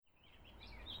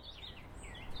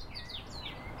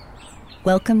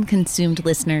Welcome, consumed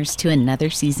listeners, to another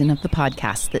season of the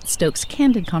podcast that stokes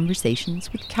candid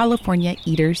conversations with California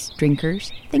eaters,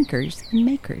 drinkers, thinkers, and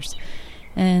makers.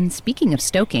 And speaking of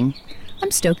stoking,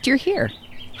 I'm stoked you're here.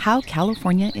 How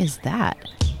California is that?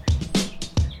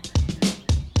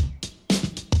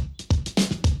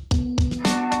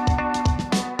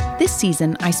 This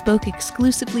season, I spoke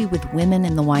exclusively with women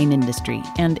in the wine industry,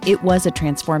 and it was a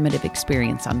transformative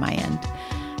experience on my end.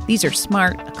 These are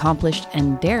smart, accomplished,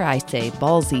 and dare I say,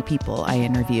 ballsy people I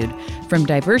interviewed from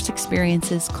diverse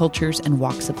experiences, cultures, and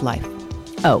walks of life.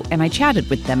 Oh, and I chatted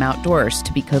with them outdoors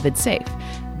to be COVID safe.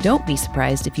 Don't be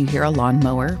surprised if you hear a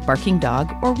lawnmower, barking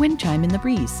dog, or wind chime in the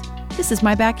breeze. This is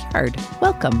my backyard.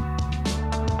 Welcome.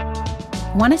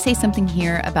 I want to say something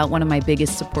here about one of my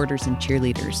biggest supporters and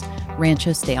cheerleaders,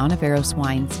 Ranchos de Ontiveros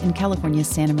Wines in California's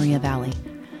Santa Maria Valley.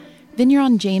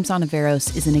 Vigneron James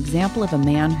Ontiveros is an example of a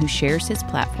man who shares his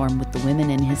platform with the women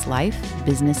in his life,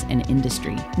 business, and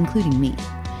industry, including me.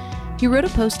 He wrote a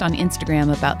post on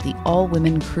Instagram about the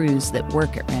all-women crews that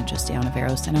work at Ranchos de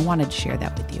Ontiveros, and I wanted to share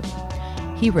that with you.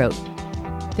 He wrote,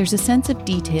 "There's a sense of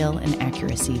detail and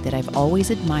accuracy that I've always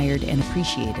admired and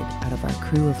appreciated out of our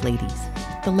crew of ladies.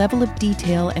 The level of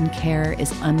detail and care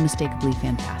is unmistakably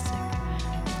fantastic.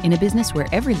 In a business where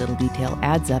every little detail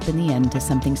adds up in the end to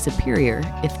something superior,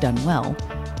 if done well,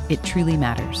 it truly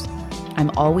matters.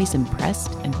 I'm always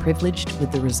impressed and privileged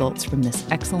with the results from this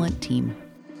excellent team.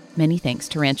 Many thanks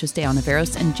to Ranchos de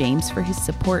Ontiveros and James for his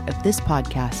support of this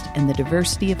podcast and the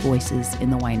diversity of voices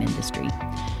in the wine industry.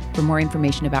 For more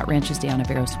information about Ranchos de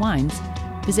Ontiveros wines,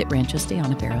 visit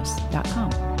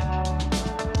ranchosdeontiveros.com.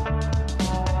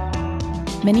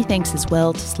 Many thanks as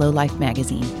well to Slow Life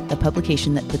Magazine, the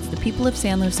publication that puts the people of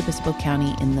San Luis Obispo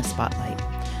County in the spotlight.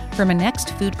 For my next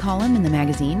food column in the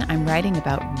magazine, I'm writing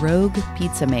about rogue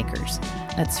pizza makers.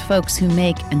 That's folks who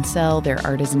make and sell their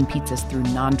artisan pizzas through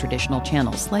non-traditional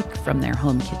channels, like from their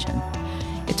home kitchen.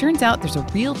 It turns out there's a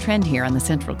real trend here on the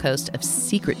Central Coast of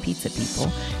secret pizza people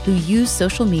who use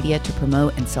social media to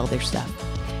promote and sell their stuff.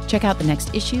 Check out the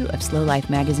next issue of Slow Life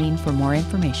Magazine for more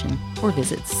information, or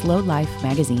visit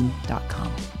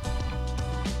slowlifemagazine.com.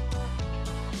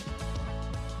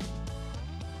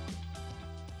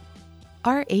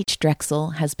 R.H.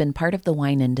 Drexel has been part of the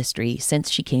wine industry since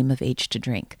she came of age to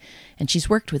drink, and she's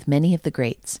worked with many of the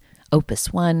greats,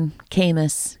 Opus One,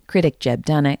 Caymus, critic Jeb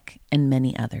Dunnuck, and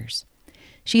many others.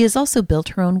 She has also built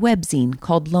her own webzine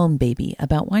called Loam Baby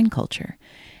about wine culture,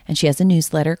 and she has a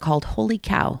newsletter called Holy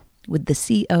Cow, with the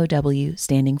COW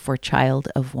standing for Child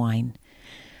of Wine.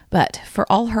 But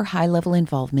for all her high-level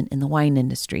involvement in the wine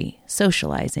industry,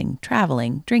 socializing,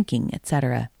 traveling, drinking,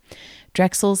 etc.,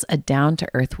 Drexel's a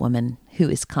down-to-earth woman who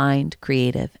is kind,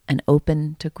 creative, and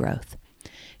open to growth.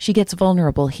 She gets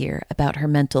vulnerable here about her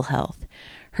mental health,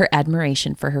 her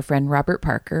admiration for her friend Robert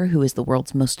Parker, who is the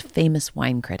world's most famous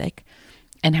wine critic,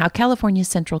 and how California's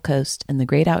Central Coast and the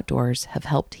great outdoors have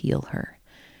helped heal her.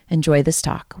 Enjoy this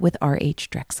talk with R.H.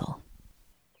 Drexel.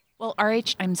 Well,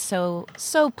 R.H., I'm so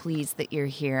pleased that you're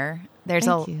here.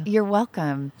 Thank you. You're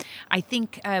welcome. I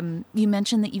think you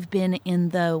mentioned that you've been in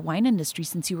the wine industry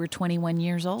since you were 21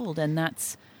 years old, and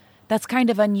that's kind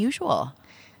of unusual.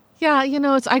 Yeah,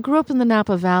 I grew up in the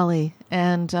Napa Valley,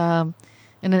 and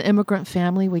in an immigrant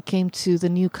family. We came to the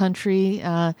new country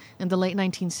in the late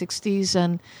 1960s,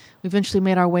 and we eventually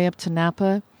made our way up to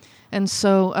Napa. And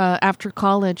so after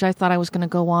college, I thought I was going to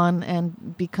go on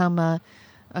and become a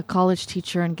college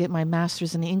teacher and get my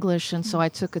master's in English. And so I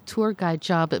took a tour guide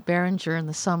job at Behringer in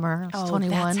the summer. I was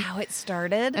 21. That's how it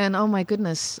started? And oh my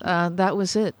goodness, that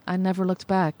was it. I never looked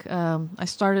back. I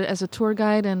started as a tour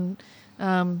guide and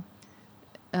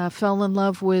fell in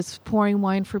love with pouring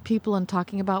wine for people and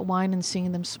talking about wine and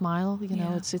seeing them smile.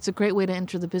 It's a great way to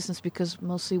enter the business, because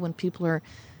mostly when people are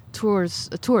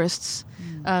tourists,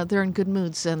 they're in good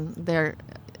moods,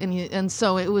 and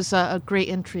so it was a great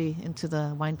entry into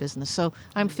the wine business. So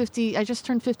I'm 50. I just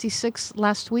turned 56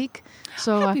 last week.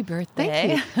 So happy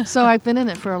birthday! Thank you. So I've been in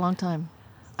it for a long time.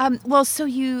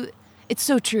 It's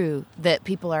so true that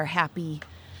people are happy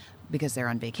because they're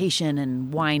on vacation,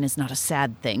 and wine is not a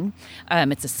sad thing.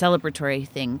 It's a celebratory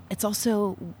thing. It's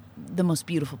also the most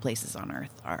beautiful places on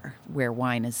earth are where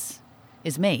wine is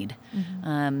made.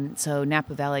 Mm-hmm. So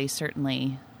Napa Valley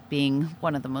certainly being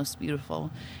one of the most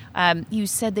beautiful. You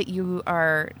said that you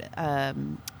are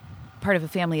part of a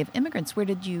family of immigrants. Where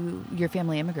did your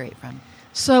family immigrate from?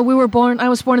 So I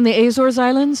was born in the Azores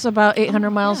Islands, about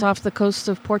 800 miles off the coast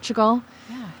of Portugal.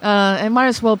 Yeah. It might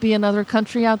as well be another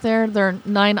country out there. There are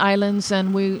 9 islands,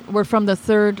 and we're from the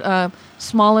third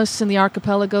smallest in the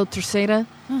archipelago, Terceira.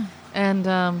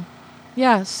 And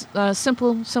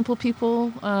simple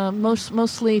people,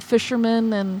 mostly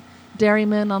fishermen and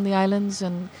dairymen on the islands,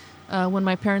 and when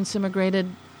my parents immigrated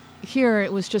here,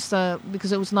 it was just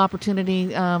because it was an opportunity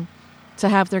to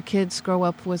have their kids grow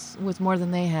up with more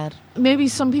than they had. Maybe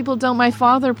some people don't. My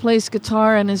father plays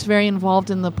guitar and is very involved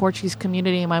in the Portuguese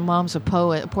community. My mom's a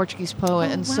Portuguese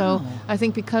poet. And so I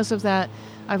think because of that,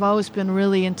 I've always been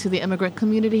really into the immigrant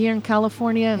community here in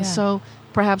California. And so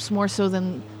perhaps more so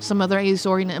than some other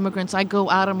Azorean immigrants, I go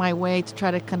out of my way to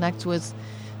try to connect with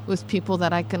people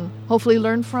that I can hopefully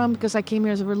learn from, because I came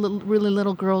here as a really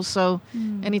little girl. So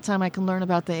anytime I can learn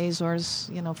about the Azores,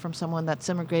 from someone that's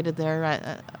immigrated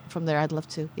there, from there, I'd love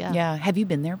to. Yeah. Yeah. Have you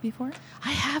been there before?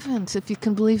 I haven't, if you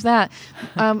can believe that.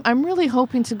 I'm really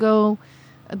hoping to go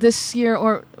this year,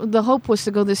 or the hope was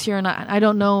to go this year, and I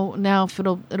don't know now if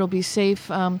it'll be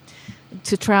safe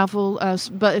to travel,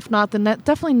 but if not, then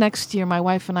definitely next year. My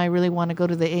wife and I really want to go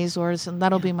to the Azores, and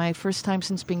that'll be my first time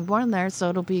since being born there, so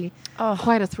it'll be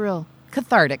quite a thrill.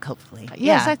 Cathartic, hopefully.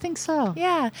 Yes, I think so.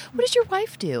 Yeah. What does your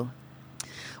wife do?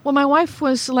 Well, my wife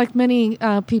was, like many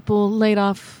people, laid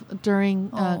off during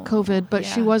COVID, but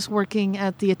she was working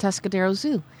at the Atascadero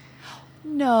Zoo.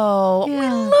 No, we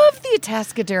love the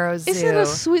Atascadero Zoo. Isn't it a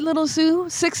sweet little zoo?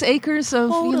 6 acres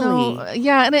of,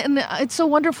 and it's so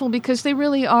wonderful because they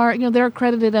really are, they're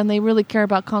accredited and they really care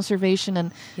about conservation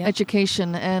and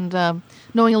education, and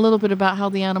knowing a little bit about how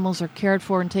the animals are cared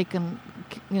for and taken,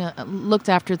 looked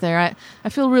after there. I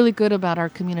feel really good about our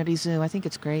community zoo. I think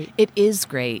it's great. It is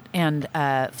great, and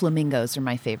flamingos are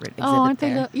my favorite exhibit. Oh, aren't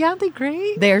they? Aren't they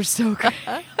great? They're so great.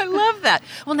 I love that.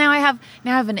 Well, now I have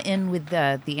an in with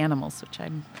the animals, which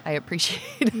I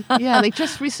appreciate. Yeah, they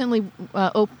just recently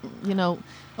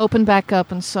opened back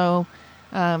up, and so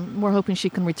we're hoping she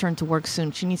can return to work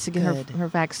soon. She needs to get her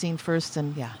vaccine first,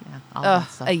 and all that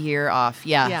stuff. A year off.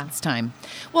 Yeah, it's time.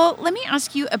 Well, let me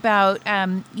ask you about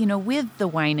with the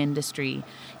wine industry,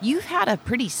 you've had a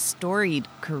pretty storied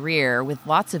career with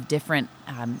lots of different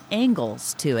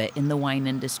angles to it in the wine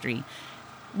industry.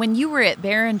 When you were at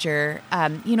Beringer,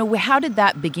 how did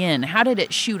that begin? How did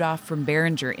it shoot off from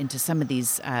Beringer into some of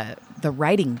these the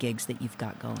writing gigs that you've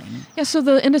got going? Yeah, so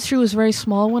the industry was very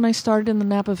small when I started in the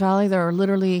Napa Valley. There were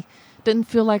literally didn't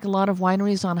feel like a lot of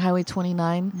wineries on Highway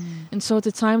 29, and so at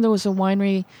the time there was a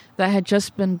winery that had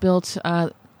just been built.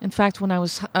 In fact, when I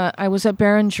was at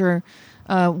Beringer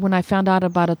when I found out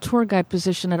about a tour guide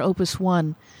position at Opus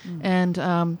One,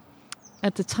 and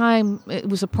at the time, it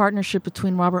was a partnership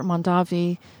between Robert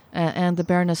Mondavi and the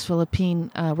Baroness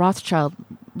Philippine Rothschild,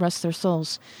 rest their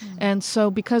souls. And so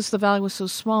because the valley was so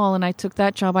small and I took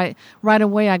that job, right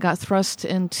away I got thrust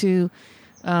into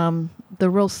the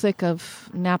real thick of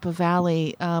Napa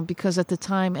Valley because at the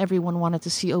time everyone wanted to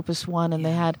see Opus One, and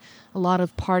they had a lot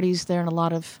of parties there and a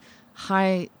lot of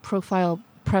high-profile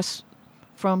press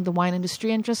from the wine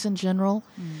industry and just in general.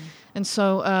 And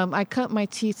so I cut my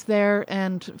teeth there,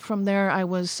 and from there I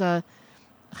was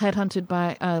headhunted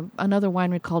by another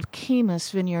winery called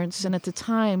Caymus Vineyards. And at the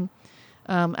time,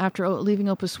 after leaving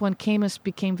Opus One, Caymus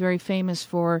became very famous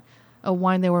for a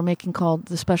wine they were making called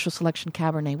the Special Selection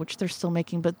Cabernet, which they're still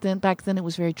making. But then back then it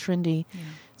was very trendy.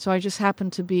 So I just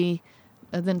happened to be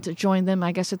then to join them,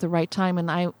 I guess, at the right time, and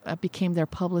I became their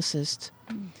publicist,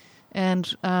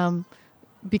 and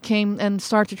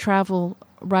started to travel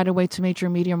right away to major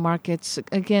media markets.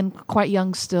 Again, quite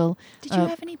young still. Did you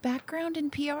have any background in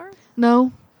PR?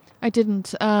 No, I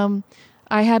didn't.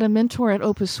 I had a mentor at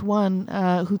Opus One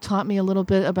who taught me a little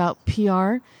bit about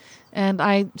PR, and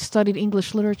I studied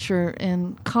English literature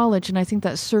in college, and I think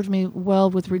that served me well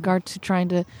with regard to trying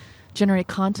to generate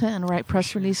content and write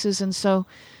press releases. And so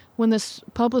when this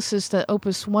publicist at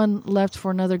Opus One left for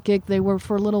another gig, they were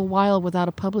for a little while without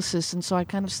a publicist, and so I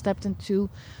kind of stepped into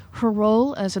her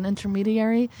role as an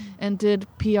intermediary and did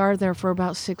PR there for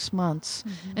about 6 months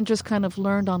and just kind of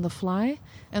learned on the fly.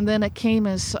 And then it came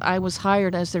as I was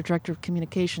hired as their director of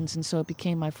communications, and so it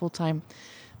became my full-time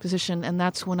position, and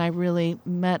that's when I really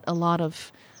met a lot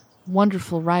of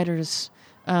wonderful writers,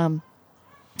 and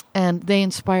they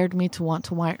inspired me to want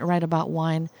to write about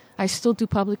wine. I still do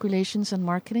public relations and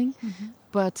marketing,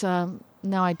 but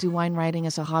now I do wine writing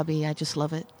as a hobby. I just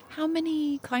love it. How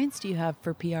many clients do you have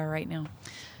for PR right now?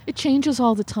 It changes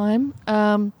all the time.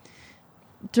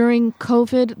 During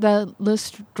COVID, the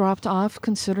list dropped off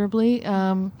considerably.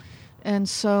 And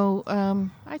so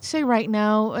I'd say right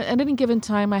now, at any given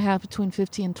time, I have between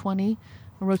 50 and 20,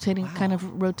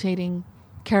 rotating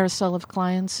carousel of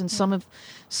clients. And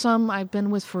some I've been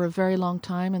with for a very long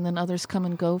time, and then others come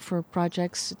and go for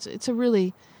projects. It's a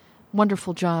really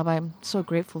wonderful job. I'm so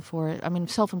grateful for it. I mean,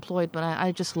 self-employed, but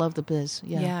I just love the biz.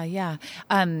 Yeah.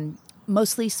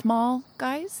 Mostly small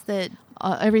guys that...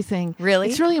 everything. Really?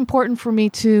 It's really important for me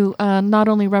to not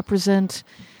only represent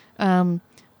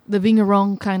the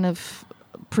vigneron kind of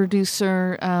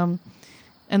producer.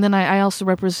 And then I also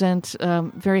represent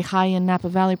very high-end Napa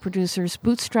Valley producers,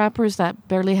 bootstrappers that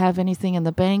barely have anything in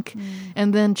the bank,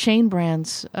 and then chain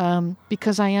brands.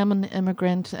 Because I am an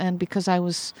immigrant and because I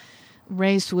was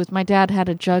raised with, my dad had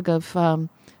a jug of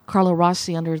Carlo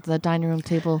Rossi under the dining room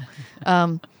table,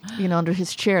 under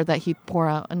his chair that he'd pour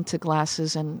out into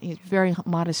glasses, and very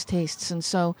modest tastes. And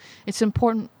so it's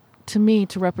important to me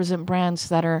to represent brands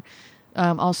that are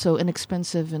also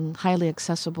inexpensive and highly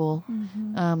accessible,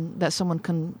 that someone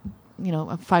can, a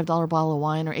 $5 bottle of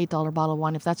wine or $8 bottle of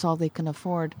wine, if that's all they can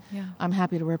afford. Yeah. I'm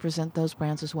happy to represent those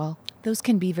brands as well. Those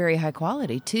can be very high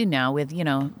quality too now with,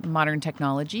 modern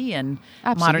technology and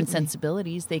modern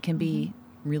sensibilities. They can be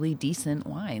really decent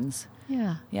wines.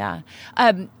 Yeah. Yeah.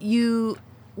 You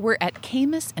were at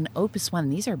Caymus and Opus One.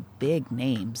 These are big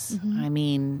names. I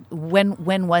mean,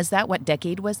 when was that? What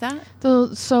decade was that?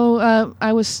 So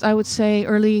I would say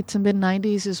early to mid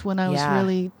 90s is when I was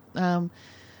really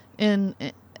in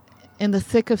the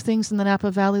thick of things in the Napa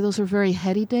Valley. Those were very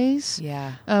heady days.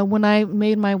 Yeah. When I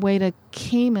made my way to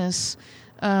Caymus,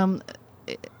 they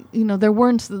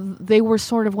were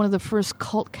sort of one of the first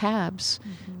cult cabs,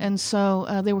 and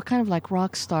so they were kind of like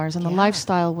rock stars, and the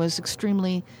lifestyle was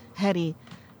extremely heady.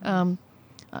 And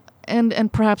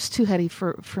perhaps too heady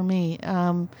for me.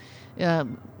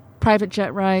 Private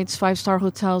jet rides, 5-star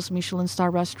hotels, Michelin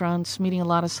star restaurants, meeting a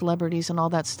lot of celebrities and all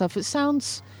that stuff. It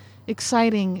sounds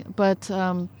exciting, but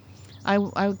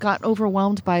I got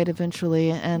overwhelmed by it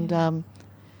eventually, and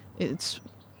it's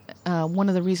one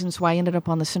of the reasons why I ended up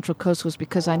on the Central Coast was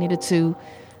because I needed to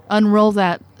unroll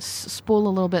that spool a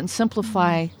little bit and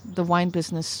simplify the wine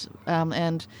business.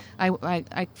 And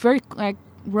I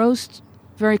rose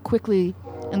very quickly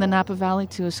in the Napa Valley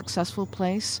to a successful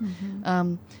place.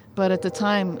 But at the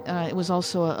time, it was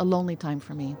also a lonely time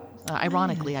for me,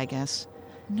 ironically, I guess.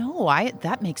 No,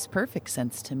 that makes perfect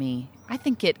sense to me. I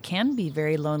think it can be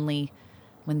very lonely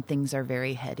when things are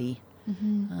very heady.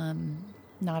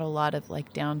 Not a lot of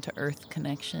down-to-earth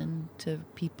connection to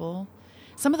people.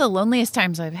 Some of the loneliest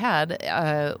times I've had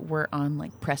were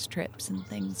on press trips and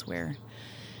things where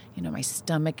my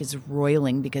stomach is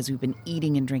roiling because we've been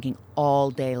eating and drinking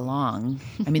all day long.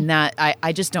 I mean, that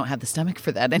I just don't have the stomach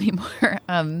for that anymore.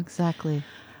 Exactly.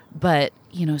 But,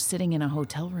 sitting in a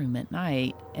hotel room at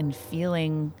night and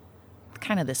feeling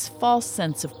kind of this false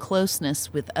sense of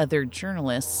closeness with other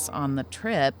journalists on the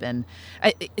trip. And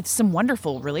it's some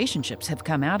wonderful relationships have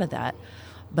come out of that.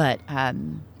 But,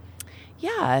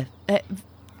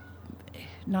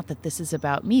 not that this is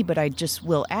about me, but I just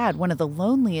will add, one of the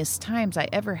loneliest times I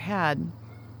ever had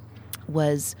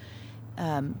was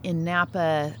in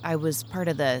Napa. I was part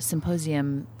of the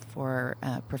symposium for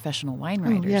professional wine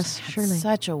writers. Oh, yes, surely.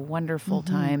 Such a wonderful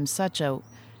time, such an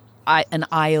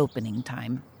eye-opening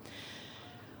time.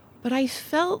 But I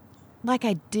felt like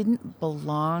I didn't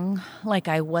belong, like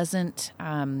I wasn't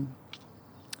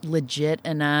legit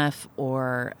enough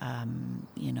or,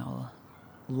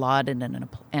 lauded and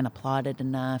applauded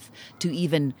enough to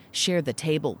even share the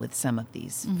table with some of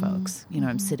these folks.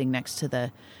 I'm sitting next to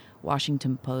the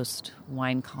Washington Post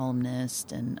wine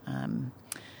columnist and,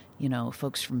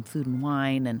 folks from Food and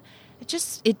Wine. And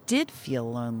it did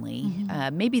feel lonely.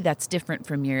 Maybe that's different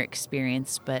from your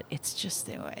experience, but it's just,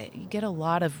 you get a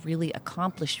lot of really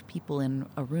accomplished people in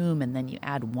a room and then you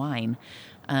add wine.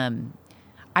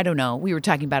 I don't know. We were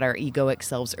talking about our egoic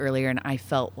selves earlier, and I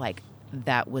felt like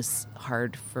that was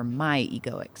hard for my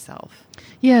egoic self.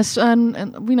 Yes,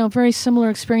 and very similar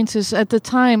experiences. At the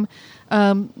time,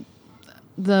 the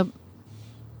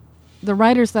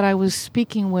writers that I was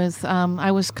speaking with, I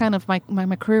was kind of, my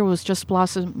career was just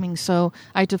blossoming, so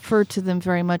I deferred to them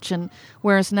very much. And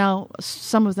whereas now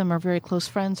some of them are very close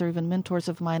friends or even mentors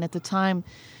of mine, at the time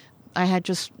I had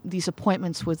just these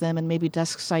appointments with them and maybe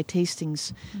desk side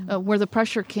tastings. Where the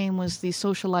pressure came was the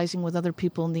socializing with other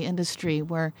people in the industry,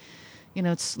 where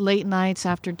it's late nights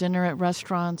after dinner at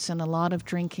restaurants and a lot of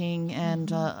drinking and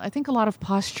I think a lot of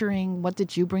posturing. What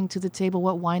did you bring to the table?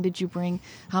 What wine did you bring?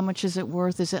 How much is it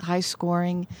worth? Is it high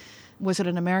scoring? Was it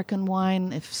an American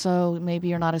wine? If so, maybe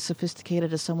you're not as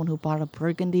sophisticated as someone who brought a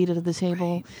Burgundy to the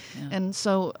table. Right. Yeah. And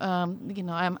so,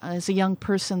 I'm as a young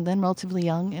person, then relatively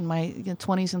young, in my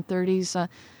 20s and 30s,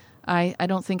 I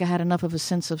don't think I had enough of a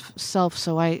sense of self,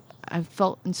 so I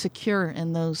felt insecure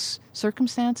in those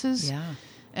circumstances. Yeah.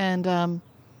 And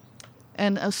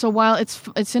so while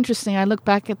it's interesting, I look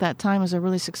back at that time as a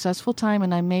really successful time,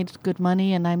 and I made good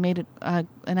money, and I made it,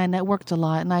 and I networked a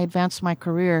lot, and I advanced my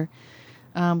career.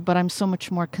 But I'm so much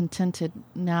more contented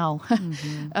now.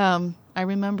 I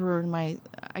remember it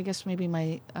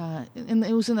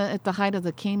was at the height of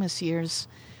the Caymus years.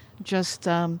 just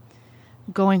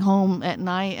going home at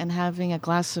night and having a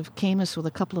glass of Camus with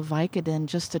a couple of Vicodin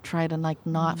just to try to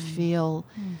not feel,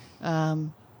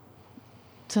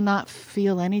 to not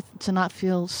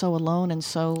feel so alone and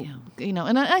so,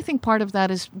 and I think part of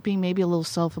that is being maybe a little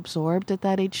self-absorbed at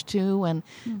that age too, and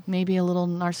maybe a little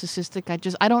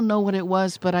narcissistic. I don't know what it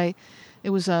was, but it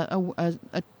was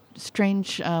a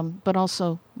strange, but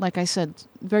also, like I said,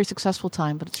 very successful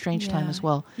time, but a strange time as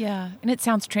well. Yeah, and it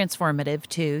sounds transformative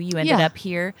too. You ended up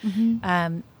here.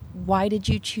 Mm-hmm. Why did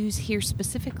you choose here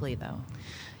specifically, though?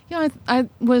 I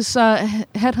was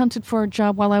headhunted for a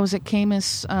job while I was at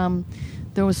Camus.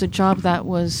 There was a job that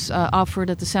was offered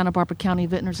at the Santa Barbara County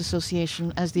Vintners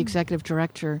Association as the executive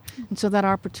director, and so that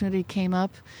opportunity came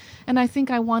up, and I think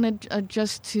I wanted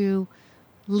just to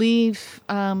leave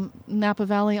Napa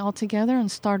Valley altogether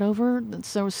and start over.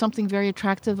 So there was something very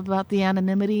attractive about the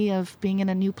anonymity of being in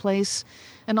a new place.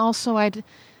 And also I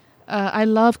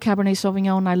love Cabernet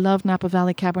Sauvignon. I love Napa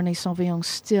Valley Cabernet Sauvignon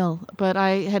still. But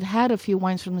I had a few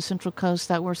wines from the Central Coast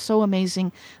that were so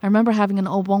amazing. I remember having an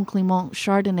Au Bon Clément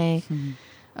Chardonnay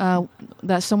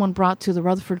that someone brought to the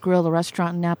Rutherford Grill, a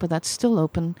restaurant in Napa that's still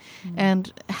open,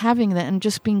 and having that and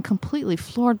just being completely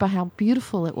floored by how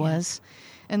beautiful it was.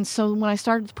 And so when I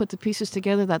started to put the pieces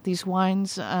together that these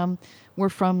wines were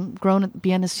grown at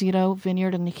Biennacido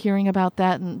Vineyard, and hearing about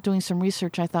that and doing some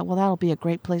research, I thought, well, that'll be a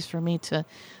great place for me to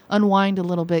unwind a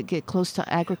little bit, get close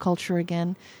to agriculture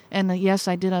again. And yes,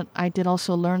 I did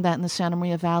also learn that in the Santa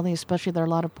Maria Valley, especially there are a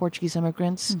lot of Portuguese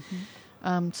immigrants.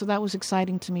 Mm-hmm. So that was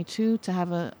exciting to me too, to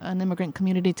have an immigrant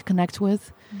community to connect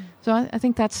with. So I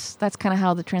think that's kind of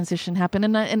how the transition happened,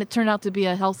 and it turned out to be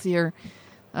a healthier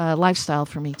lifestyle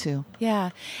for me too.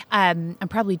 Yeah. I'm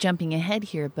probably jumping ahead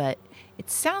here, but it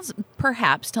sounds,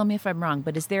 perhaps, tell me if I'm wrong,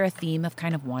 but is there a theme of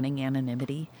kind of wanting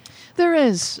anonymity? There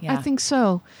is. Yeah. I think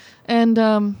so. And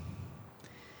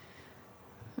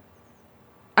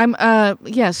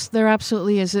yes, there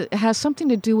absolutely is. It has something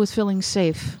to do with feeling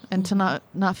safe and to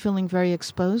not feeling very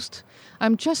exposed.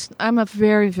 I'm a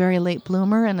very, very late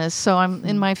bloomer, and so I'm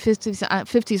in my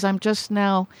 50s. I'm just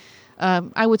now,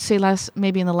 I would say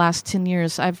maybe in the last 10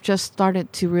 years, I've just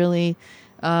started to really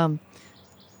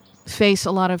face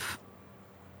a lot of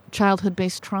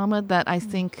childhood-based trauma that I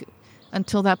think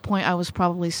until that point I was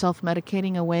probably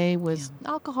self-medicating away with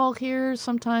alcohol here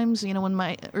sometimes, in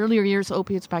my earlier years,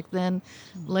 opiates back then,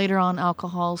 later on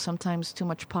alcohol, sometimes too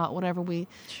much pot, whatever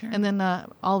and then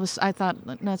all of us, I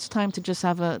thought, no, it's time to just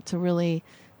to really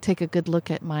take a good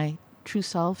look at my true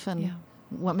self and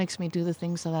what makes me do the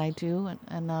things that I do.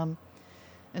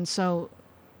 And so,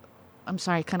 I'm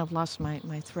sorry, I kind of lost my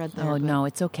thread there. Oh, no,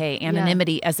 it's okay.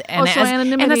 Anonymity.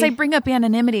 Anonymity. And as I bring up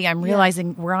anonymity, I'm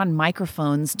realizing we're on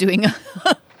microphones doing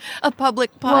a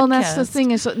public podcast. Well, and that's the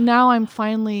thing is now I'm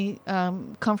finally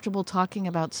comfortable talking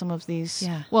about some of these.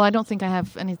 Yeah. Well, I don't think I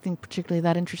have anything particularly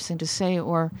that interesting to say,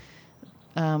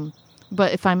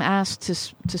 but if I'm asked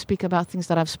to speak about things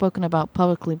that I've spoken about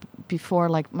publicly before,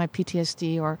 like my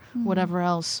PTSD or whatever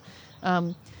else,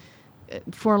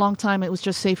 for a long time, it was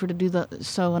just safer to do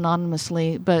so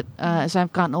anonymously. But as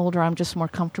I've gotten older, I'm just more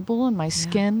comfortable in my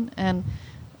skin, and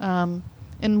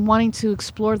in wanting to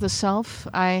explore the self,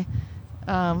 I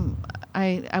want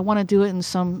to do it in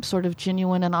some sort of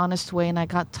genuine and honest way. And I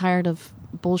got tired of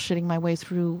bullshitting my way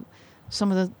through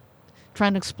some of the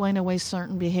trying to explain away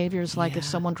certain behaviors, like if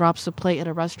someone drops a plate at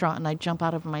a restaurant and I jump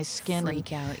out of my skin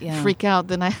freak out,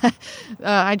 then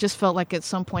I just felt like at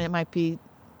some point it might be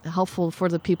helpful for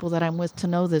the people that I'm with to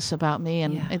know this about me,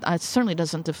 and it certainly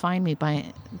doesn't define me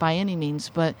by any means,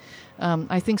 but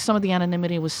I think some of the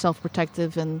anonymity was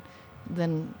self-protective, and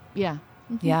then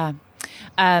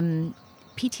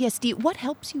PTSD, what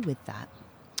helps you with that,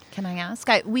 can I ask?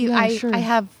 Sure. I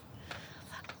have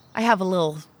a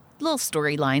little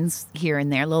storylines here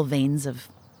and there, little veins of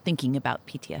thinking about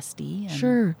PTSD.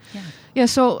 Sure.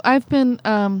 So I've been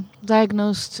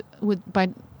diagnosed by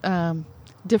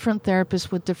different therapists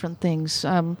with different things.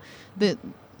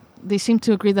 They seem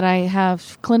to agree that I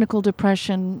have clinical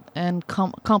depression and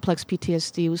complex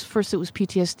PTSD. It was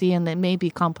PTSD, and it may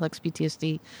be complex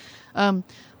PTSD.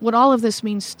 What all of this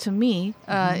means to me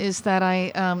is that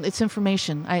it's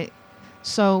information.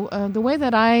 The way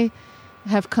that I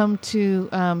have come to,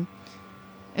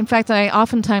 in fact, I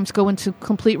oftentimes go into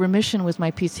complete remission with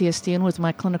my PTSD and with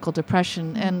my clinical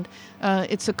depression, and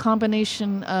it's a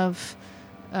combination of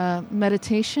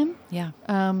meditation,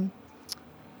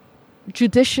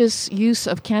 judicious use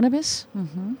of cannabis,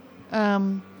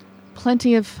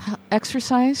 plenty of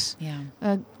exercise,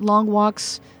 long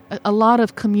walks, a lot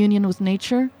of communion with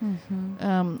nature.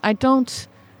 I don't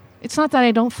it's not that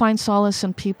I don't find solace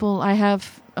in people.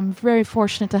 I'm very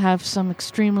fortunate to have some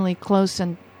extremely close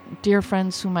and dear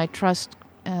friends whom I trust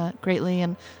greatly,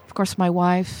 and of course my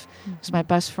wife is my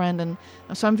best friend, and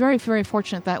so I'm very, very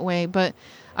fortunate that way. But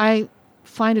I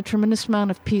find a tremendous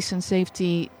amount of peace and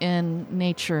safety in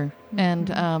nature, and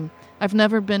I've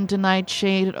never been denied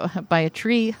shade by a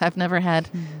tree. I've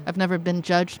never been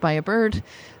judged by a bird.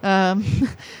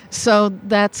 So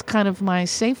that's kind of my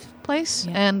safe place,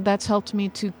 and that's helped me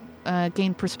to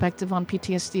gain perspective on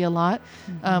PTSD a lot.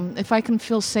 If I can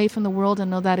feel safe in the world and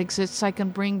know that exists, I can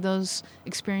bring those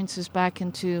experiences back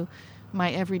into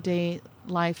my everyday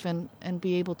life and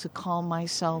be able to calm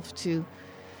myself to...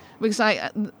 Because I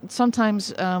sometimes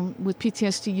with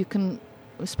PTSD, you can,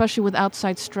 especially with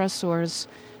outside stressors,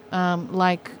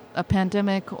 like a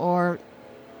pandemic or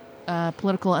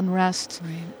political unrest,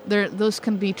 those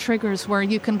can be triggers where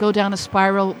you can go down a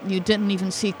spiral you didn't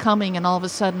even see coming, and all of a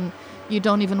sudden you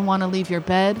don't even want to leave your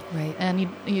bed, and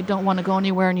you don't want to go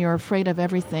anywhere, and you're afraid of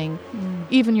everything,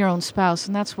 even your own spouse,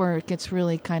 and that's where it gets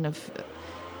really kind of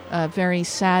very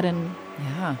sad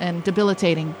and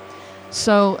debilitating.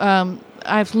 So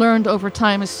I've learned over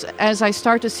time, as I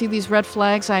start to see these red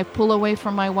flags, I pull away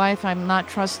from my wife. I'm not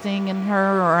trusting in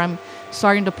her, or I'm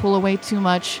starting to pull away too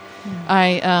much.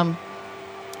 I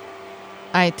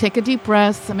take a deep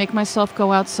breath. I make myself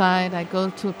go outside. I go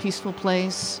to a peaceful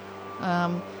place.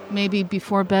 Maybe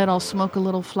before bed, I'll smoke a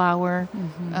little flower,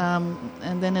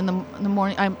 and then in the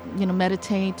morning, I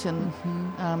meditate,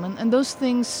 and those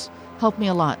things help me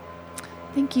a lot.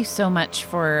 Thank you so much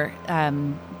for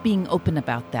being open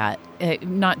about that,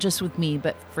 not just with me,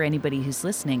 but for anybody who's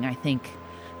listening. I think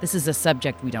this is a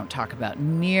subject we don't talk about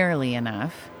nearly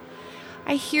enough.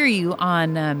 I hear you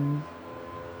on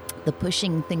the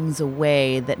pushing things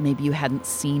away that maybe you hadn't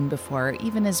seen before.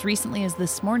 Even as recently as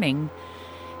this morning,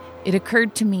 it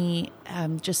occurred to me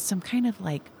just some kind of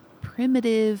like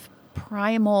primitive,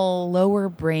 primal, lower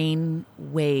brain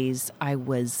ways I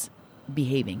was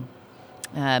behaving.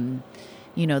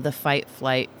 The fight,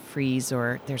 flight, freeze,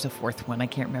 or there's a fourth one. I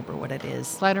can't remember what it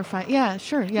is. Flight or fight. Yeah,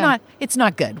 sure. Yeah. It's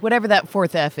not good. Whatever that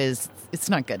fourth F is, it's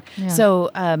not good. Yeah.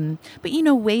 So, but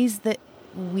ways that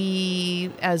we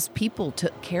as people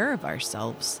took care of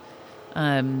ourselves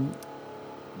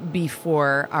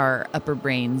before our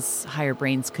higher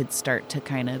brains could start to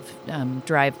kind of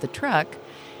drive the truck.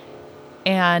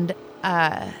 And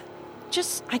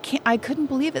I couldn't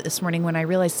believe it this morning when I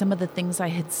realized some of the things I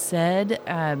had said,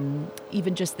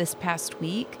 even just this past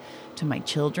week, to my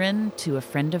children, to a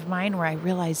friend of mine, where I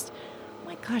realized, oh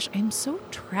my gosh, I'm so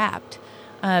trapped.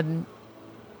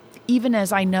 Even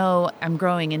as I know I'm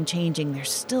growing and changing,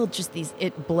 there's still just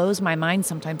it blows my mind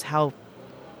sometimes how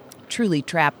truly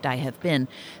trapped I have been.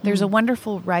 There's a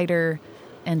wonderful writer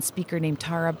and speaker named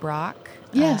Tara Brach.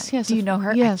 Yes. Do you know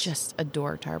her? Yes. I just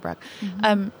adore Tara Brach.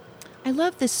 I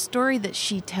love this story that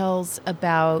she tells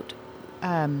about,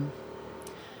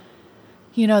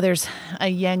 there's a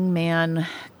young man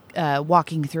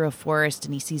walking through a forest,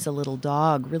 and he sees a little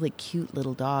dog, really cute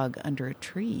little dog, under a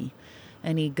tree.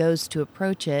 And he goes to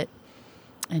approach it,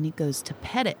 and he goes to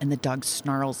pet it, and the dog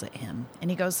snarls at him.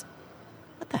 And he goes,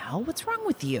 "What the hell? What's wrong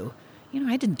with you?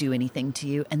 I didn't do anything to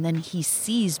you." And then he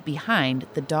sees behind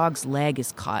the dog's leg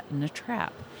is caught in a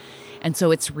trap. And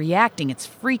so it's reacting, it's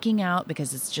freaking out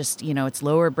because it's just, its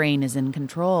lower brain is in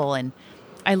control. And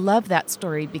I love that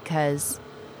story because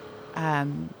I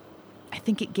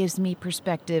think it gives me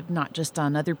perspective, not just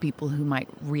on other people who might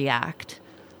react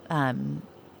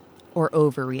or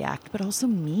overreact, but also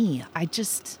me.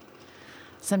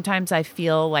 Sometimes I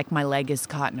feel like my leg is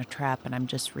caught in a trap and I'm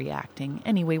just reacting.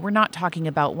 Anyway, we're not talking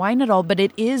about wine at all, but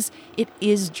it is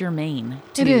germane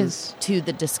to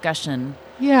the discussion.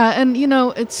 Yeah, and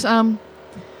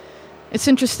it's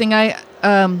interesting.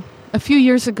 A few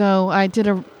years ago, I did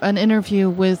an interview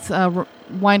with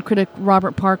wine critic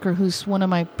Robert Parker, who's one of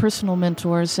my personal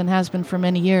mentors and has been for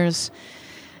many years.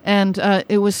 And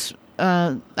it was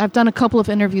I've done a couple of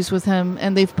interviews with him,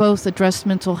 and they've both addressed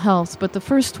mental health. But the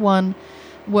first one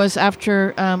was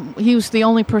after he was the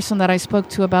only person that I spoke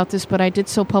to about this, but I did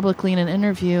so publicly in an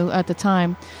interview at the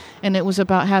time, and it was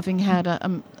about having had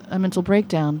a mental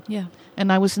breakdown. Yeah.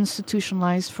 And I was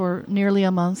institutionalized for nearly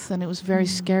a month, and it was a very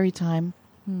scary time.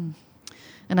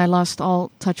 And I lost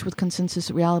all touch with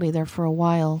consensus reality there for a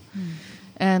while.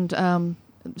 And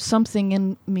something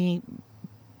in me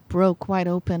broke wide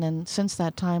open, and since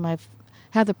that time I've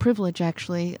had the privilege,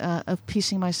 actually, of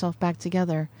piecing myself back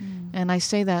together. And I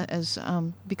say that as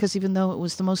because even though it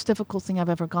was the most difficult thing I've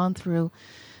ever gone through,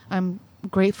 I'm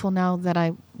grateful now that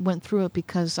I went through it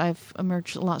because I've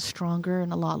emerged a lot stronger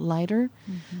and a lot lighter.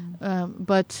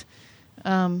 But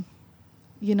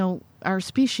our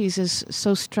species is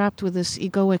so strapped with this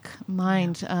egoic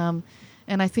mind.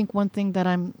 And I think one thing that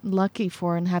I'm lucky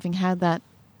for in having had that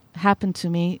happen to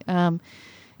me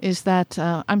is that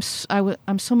I'm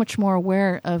so much more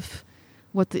aware of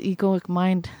what the egoic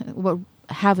mind, what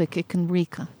havoc it can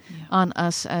wreak on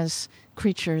us as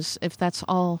creatures, if that's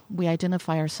all we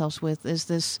identify ourselves with, is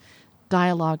this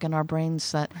dialogue in our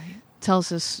brains that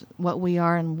tells us what we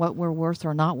are and what we're worth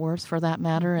or not worth, for that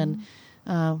matter, and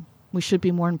we should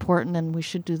be more important, and we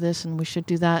should do this, and we should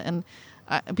do that. And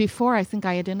before, I think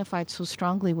I identified so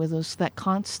strongly with that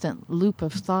constant loop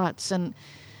of thoughts, and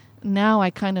now I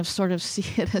kind of sort of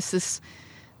see it as this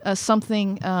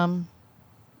something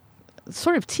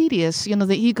sort of tedious.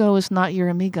 The ego is not your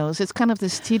amigos. It's kind of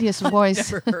this tedious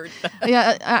voice. I've never heard that.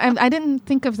 Yeah, I didn't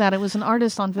think of that. It was an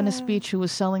artist on Venice Beach who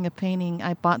was selling a painting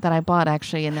I bought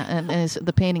actually, and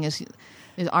the painting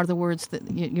are the words that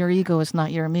your ego is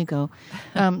not your amigo,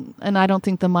 and I don't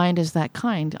think the mind is that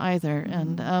kind either.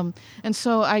 And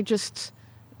so I just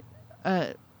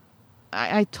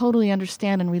I totally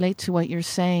understand and relate to what you're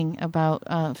saying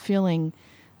about feeling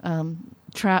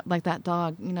trapped like that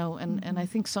dog, and I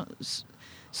think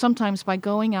sometimes by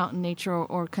going out in nature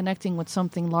or connecting with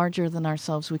something larger than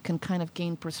ourselves, we can kind of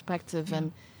gain perspective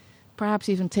and perhaps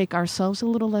even take ourselves a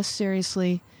little less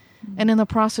seriously, and in the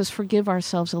process forgive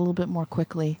ourselves a little bit more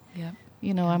quickly.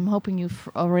 I'm hoping you've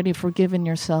already forgiven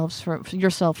yourself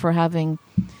for having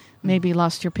maybe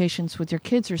lost your patience with your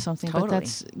kids or something. Totally.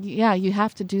 But you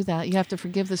have to do that. You have to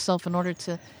forgive the self in order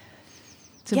to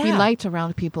be light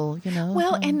around people,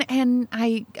 Well, and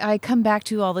I come back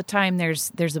to all the time.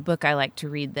 There's a book I like to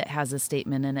read that has a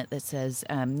statement in it that says,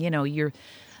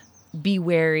 be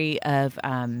wary of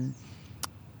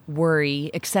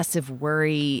worry, excessive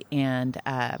worry, and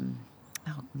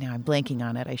now I'm blanking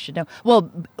on it. I should know. Well,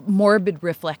 morbid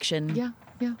reflection. Yeah.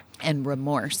 And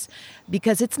remorse,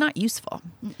 because it's not useful.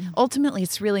 Ultimately,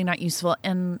 it's really not useful.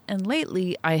 And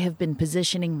lately, I have been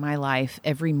positioning my life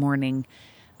every morning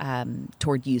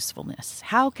toward usefulness.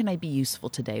 How can I be useful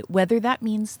today? Whether that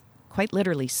means quite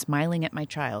literally smiling at my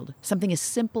child. Something as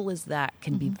simple as that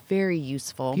can be very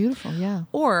useful. Beautiful, yeah.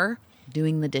 Or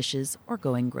doing the dishes, or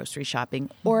going grocery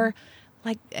shopping, or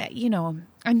I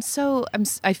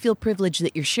feel privileged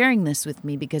that you're sharing this with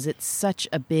me, because it's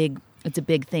a big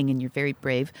thing, and you're very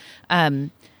brave. I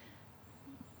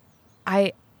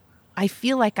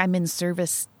feel like I'm in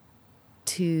service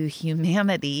to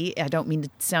humanity. I don't mean to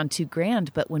sound too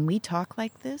grand, but when we talk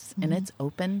like this and it's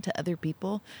open to other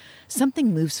people,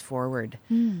 something moves forward.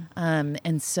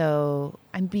 And so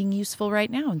I'm being useful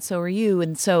right now, and so are you.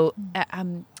 And so,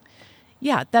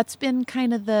 that's been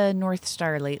kind of the North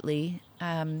Star lately.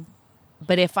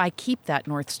 But if I keep that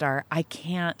North Star, I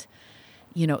can't,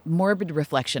 morbid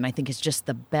reflection, I think, is just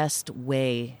the best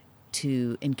way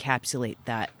to encapsulate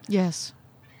that. Yes.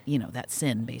 That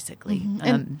sin, basically.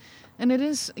 And it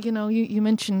is, you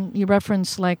mentioned, you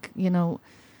reference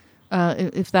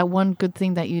if that one good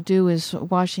thing that you do is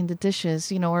washing the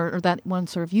dishes, or that one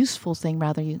sort of useful thing,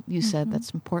 rather, you said,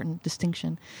 that's important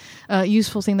distinction.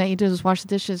 Useful thing that you do is wash the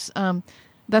dishes.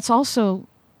 That's also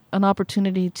an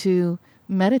opportunity to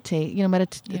meditate,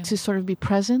 to sort of be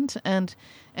present, and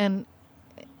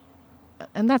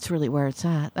that's really where it's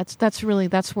at. That's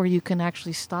where you can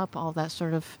actually stop all that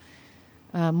sort of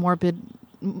morbid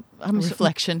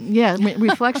reflection.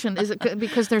 Reflection. Is it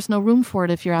because there's no room for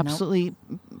it if you're absolutely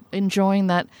enjoying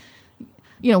that,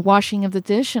 washing of the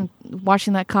dish and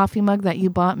washing that coffee mug that you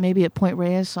bought maybe at Point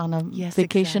Reyes on a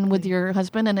vacation with your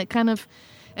husband, and it kind of,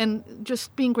 and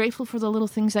just being grateful for the little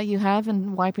things that you have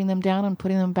and wiping them down and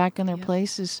putting them back in their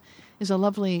place is a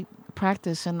lovely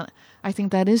practice, and I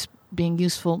think that is being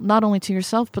useful not only to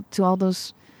yourself but to all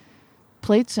those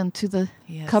plates and to the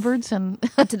cupboards and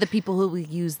to the people who will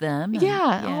use them.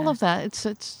 All of that.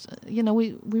 It's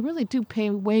we really do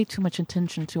pay way too much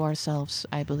attention to ourselves,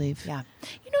 I believe. Yeah.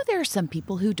 There are some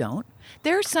people who don't.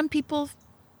 There are some people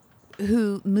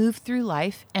who move through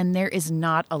life and there is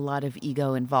not a lot of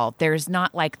ego involved. There's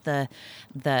not like the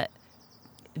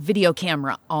video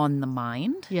camera on the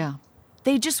mind. Yeah.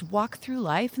 They just walk through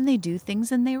life and they do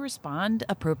things and they respond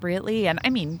appropriately. And I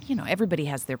mean, everybody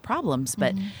has their problems,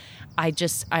 but I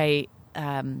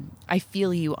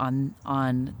feel you on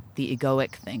the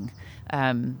egoic thing.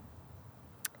 And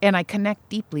I connect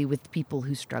deeply with people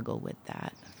who struggle with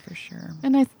that, for sure.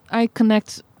 And I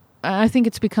connect, I think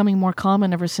it's becoming more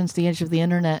common ever since the age of the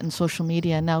internet and social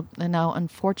media. And now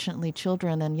unfortunately,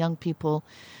 children and young people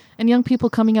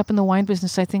coming up in the wine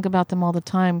business, I think about them all the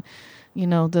time.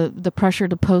 The pressure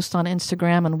to post on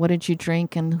Instagram and what did you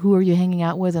drink and who are you hanging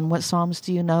out with and what psalms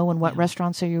do you know and what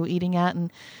restaurants are you eating at.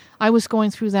 And I was going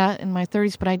through that in my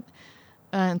 30s, but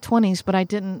and 20s, but I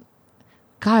didn't.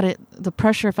 God, the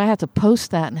pressure, if I had to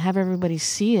post that and have everybody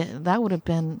see it, that would have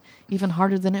been even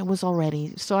harder than it was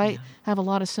already. So I have a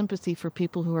lot of sympathy for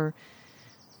people who are,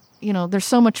 there's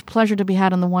so much pleasure to be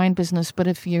had in the wine business, but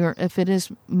if it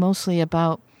is mostly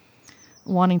about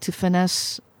wanting to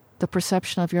finesse the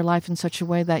perception of your life in such a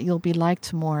way that you'll be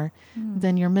liked more,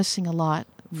 then you're missing a lot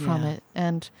from it.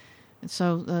 And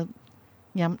so,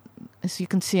 as you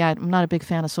can see, I'm not a big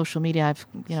fan of social media. I've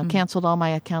canceled all my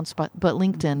accounts, but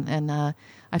LinkedIn, and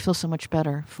I feel so much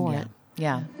better for it.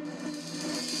 Yeah.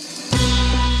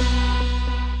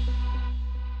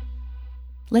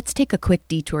 Let's take a quick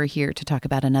detour here to talk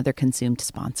about another Consumed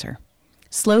sponsor.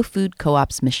 Slow Food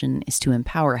Co-op's mission is to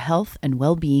empower health and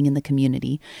well-being in the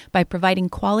community by providing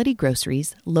quality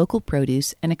groceries, local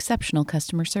produce, and exceptional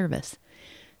customer service.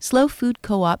 Slow Food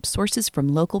Co-op sources from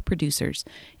local producers,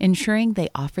 ensuring they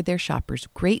offer their shoppers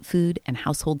great food and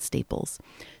household staples.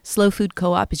 Slow Food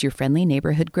Co-op is your friendly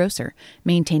neighborhood grocer,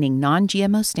 maintaining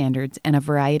non-GMO standards and a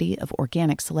variety of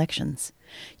organic selections.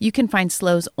 You can find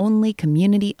Slow's only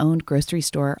community-owned grocery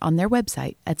store on their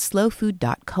website at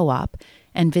slowfood.coop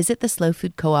and visit the Slow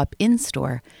Food Co-op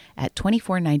in-store at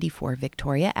 2494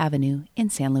 Victoria Avenue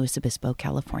in San Luis Obispo,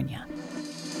 California.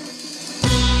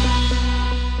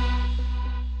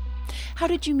 How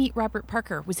did you meet Robert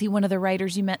Parker? Was he one of the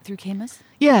writers you met through Camus?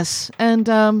 Yes, and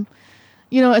I've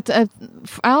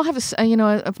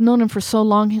known him for so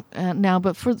long now,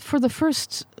 but for the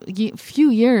first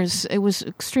few years, it was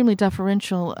extremely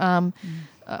deferential.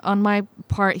 On my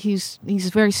part, he's a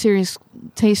very serious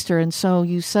taster, and so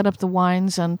you set up the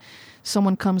wines, and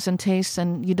someone comes and tastes,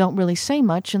 and you don't really say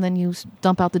much, and then you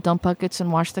dump out the dump buckets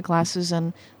and wash the glasses,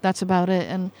 and that's about it.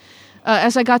 And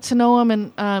as I got to know him,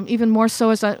 and even more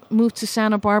so as I moved to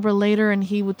Santa Barbara later, and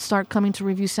he would start coming to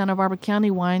review Santa Barbara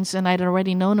County wines, and I'd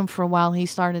already known him for a while, he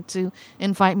started to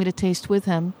invite me to taste with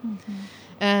him.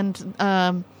 And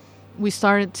we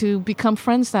started to become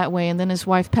friends that way. And then his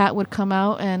wife, Pat, would come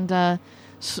out, and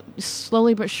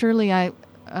slowly but surely I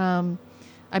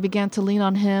began to lean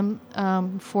on him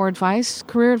for advice,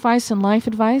 career advice and life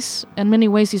advice. In many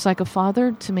ways, he's like a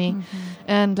father to me.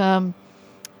 And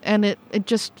it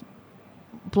just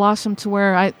blossomed to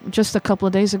where just a couple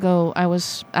of days ago, I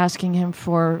was asking him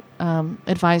for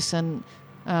advice, and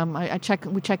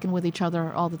we check in with each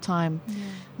other all the time.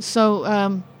 So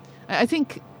I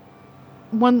think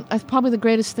probably the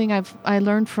greatest thing I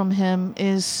learned from him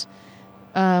is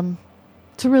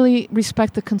to really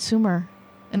respect the consumer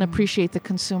and appreciate the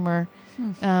consumer,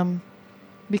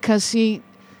 because he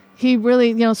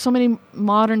really, so many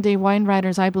modern day wine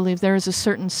writers, I believe there is a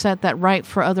certain set that write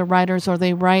for other writers, or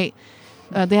they write,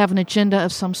 they have an agenda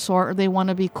of some sort, or they want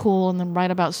to be cool and then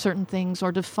write about certain things,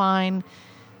 or define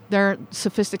their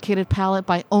sophisticated palate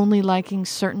by only liking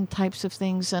certain types of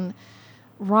things. And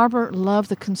Robert loved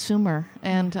the consumer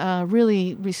and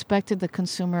really respected the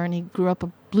consumer, and he grew up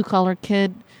a blue-collar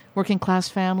kid, working class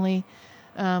family.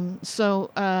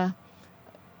 So I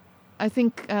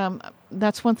think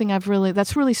that's one thing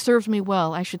that's really served me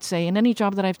well, I should say. In any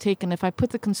job that I've taken, if I put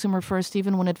the consumer first,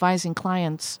 even when advising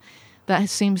clients, that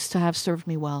seems to have served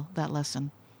me well, that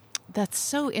lesson. That's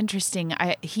so interesting.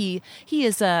 He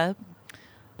is a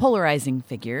polarizing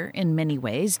figure in many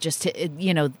ways. Just to,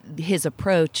 his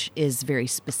approach is very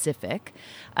specific.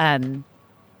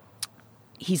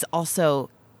 He's also,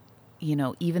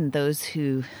 even those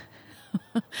who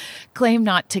claim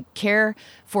not to care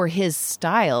for his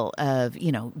style of,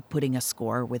 putting a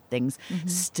score with things.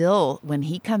 Still, when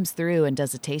he comes through and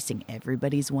does a tasting,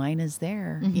 everybody's wine is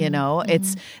there.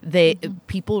 It's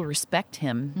people respect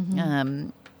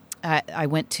him. I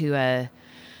went to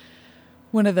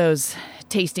one of those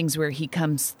tastings where he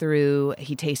comes through,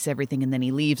 he tastes everything, and then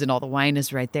he leaves, and all the wine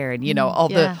is right there, and all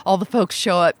the folks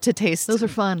show up to taste. Those are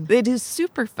fun. It is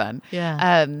super fun.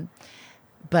 Yeah.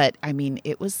 But I mean,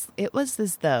 it was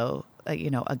as though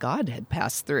a god had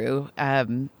passed through,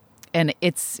 and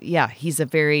he's a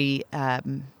very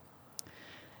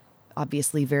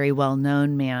obviously very well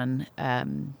known man,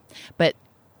 but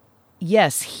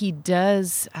yes, he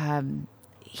does.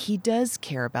 He does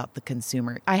care about the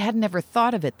consumer. I had never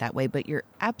thought of it that way, but you're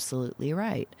absolutely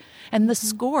right. And the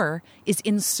score is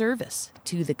in service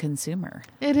to the consumer.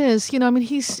 It is.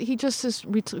 He just has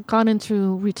gone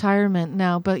into retirement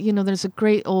now, but, there's a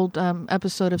great old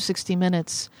episode of 60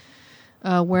 Minutes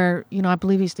where, I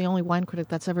believe he's the only wine critic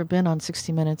that's ever been on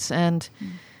 60 Minutes. And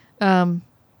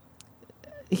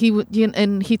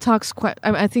and he talks quite.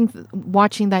 I think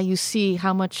watching that, you see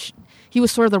how much he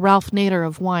was sort of the Ralph Nader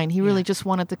of wine. He really just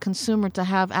wanted the consumer to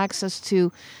have access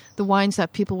to the wines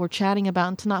that people were chatting about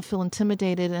and to not feel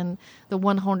intimidated. And the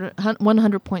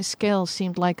 100-point scale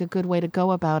seemed like a good way to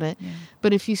go about it. Yeah.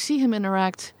 But if you see him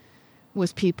interact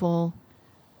with people,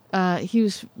 he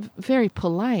was very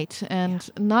polite and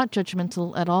not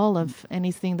judgmental at all of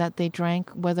anything that they drank,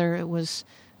 whether it was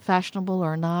fashionable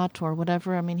or not or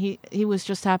whatever. I mean, he was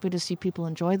just happy to see people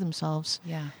enjoy themselves.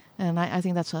 Yeah. And I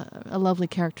think that's a lovely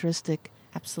characteristic.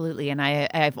 Absolutely. And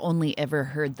I've only ever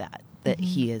heard that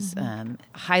he is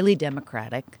highly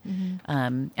democratic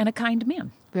and a kind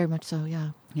man. Very much so, yeah.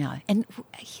 Yeah. And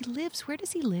where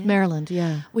does he live? Maryland,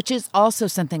 yeah. Which is also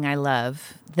something I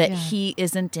love, that he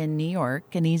isn't in New York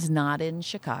and he's not in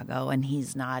Chicago and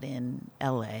he's not in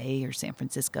LA or San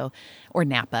Francisco or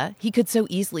Napa. He could so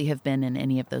easily have been in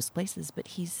any of those places, but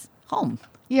he's home.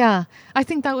 Yeah, I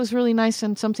think that was really nice,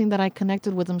 and something that I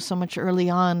connected with him so much early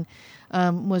on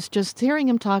was just hearing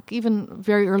him talk, even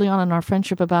very early on in our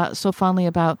friendship, so fondly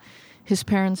about his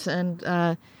parents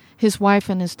and his wife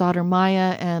and his daughter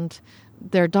Maya and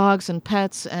their dogs and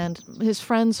pets, and his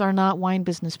friends are not wine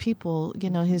business people. You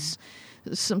know,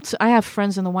 I have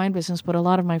friends in the wine business, but a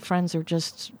lot of my friends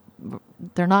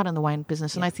they're not in the wine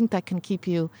business, and I think that can keep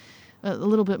you a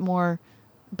little bit more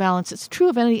balance. It's true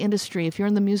of any industry. If you're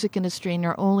in the music industry and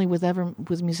you're only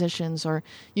with musicians, or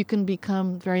you can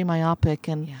become very myopic.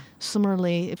 And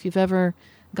similarly, if you've ever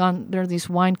gone, there are these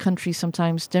wine country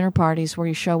sometimes dinner parties where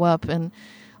you show up and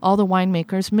all the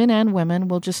winemakers, men and women,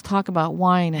 will just talk about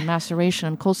wine and maceration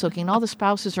and cold soaking. And all the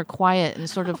spouses are quiet and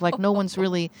sort of like no one's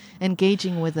really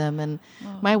engaging with them. And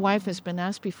my wife has been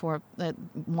asked before at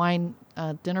wine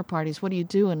dinner parties, what do you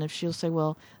do? And if she'll say,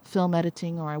 well, film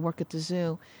editing, or I work at the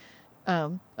zoo.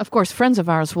 Of course, friends of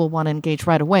ours will want to engage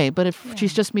right away. But if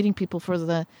she's just meeting people for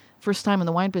the first time in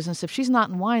the wine business, if she's not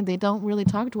in wine, they don't really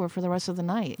talk to her for the rest of the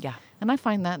night. Yeah. And I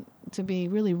find that to be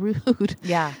really rude.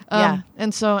 Yeah.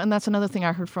 And that's another thing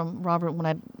I heard from Robert when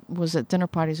I was at dinner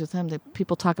parties with him, that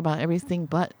people talk about everything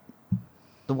but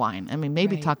the wine. I mean,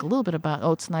 maybe talk a little bit about,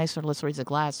 it's nice, or let's raise a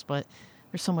glass, but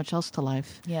there's so much else to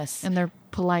life. Yes. And they're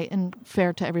polite and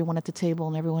fair to everyone at the table,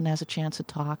 and everyone has a chance to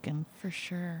talk. And For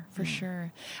sure.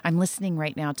 I'm listening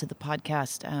right now to the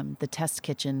podcast, The Test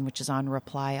Kitchen, which is on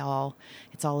Reply All.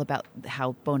 It's all about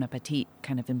how Bon Appetit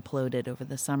kind of imploded over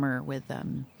the summer with their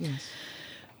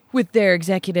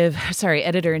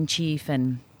editor-in-chief.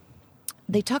 And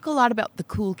they talk a lot about the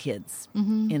cool kids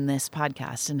in this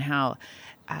podcast, and how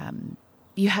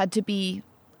you had to be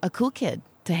a cool kid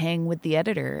to hang with the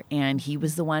editor, and he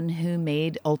was the one who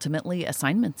made ultimately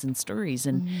assignments and stories,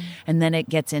 and then it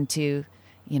gets into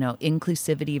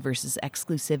inclusivity versus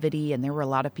exclusivity, and there were a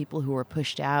lot of people who were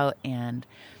pushed out, and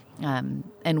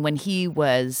when he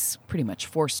was pretty much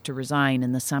forced to resign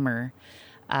in the summer,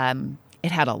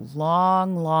 it had a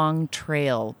long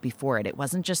trail before it. It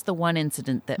wasn't just the one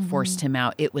incident that forced him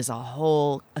out. It was a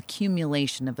whole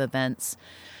accumulation of events,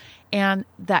 and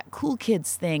that cool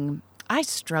kids thing, I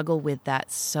struggle with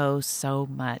that so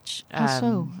much.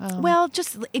 Well,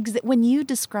 just when you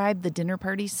describe the dinner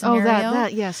party scenario.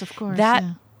 that yes, of course. That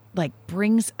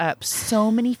brings up so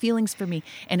many feelings for me.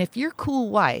 And if your cool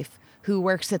wife, who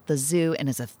works at the zoo and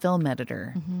is a film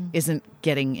editor, isn't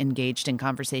getting engaged in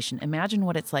conversation, imagine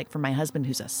what it's like for my husband,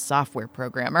 who's a software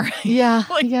programmer.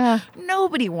 Yeah,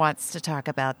 Nobody wants to talk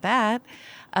about that.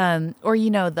 Or,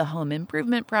 the home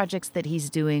improvement projects that he's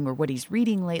doing, or what he's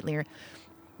reading lately.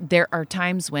 There are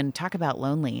times when, talk about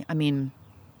lonely. I mean,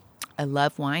 I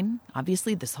love wine.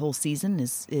 Obviously, this whole season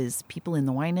is people in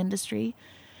the wine industry.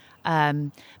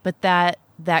 But that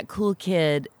cool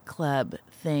kid club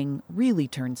thing really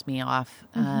turns me off.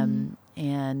 And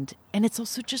it's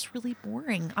also just really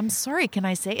boring. I'm sorry, can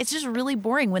I say? It's just really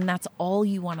boring when that's all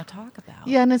you want to talk about.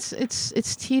 Yeah, and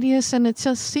it's tedious, and it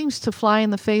just seems to fly in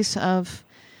the face of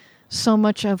so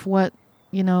much of what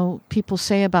people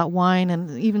say about wine,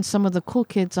 and even some of the cool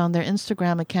kids on their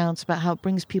Instagram accounts about how it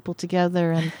brings people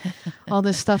together and all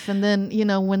this stuff. And then,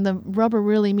 when the rubber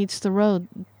really meets the road,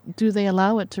 do they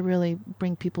allow it to really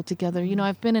bring people together?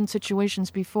 I've been in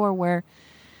situations before where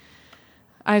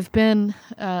I've been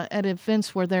at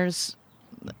events where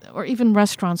or even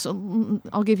restaurants.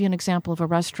 I'll give you an example of a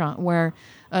restaurant where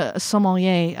a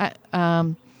sommelier,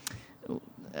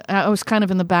 I was kind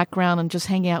of in the background and just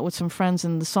hanging out with some friends,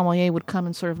 and the sommelier would come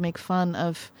and sort of make fun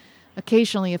of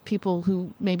occasionally of people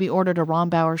who maybe ordered a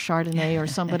Rombauer Chardonnay, or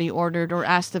somebody ordered or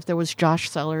asked if there was Josh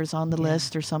Cellars on the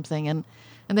list or something. And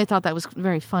they thought that was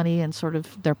very funny, and sort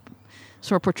of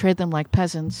portrayed them like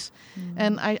peasants.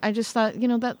 And I just thought,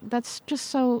 that's just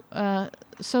so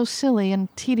silly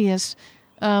and tedious.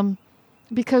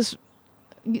 because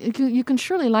you can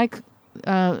surely like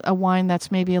a wine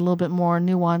that's maybe a little bit more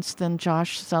nuanced than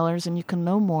Josh Cellars, and you can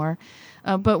know more.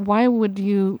 But why would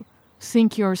you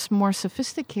think you're more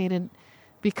sophisticated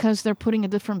because they're putting a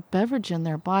different beverage in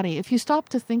their body? If you stop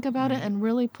to think about it and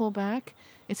really pull back,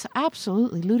 it's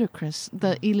absolutely ludicrous,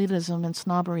 the elitism and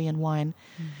snobbery in wine.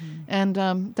 And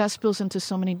that spills into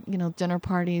so many, dinner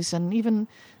parties, and even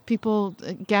people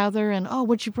gather and, oh,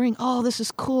 what'd you bring? Oh, this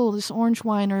is cool, this orange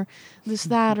wine, or this,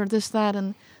 that, or this, that.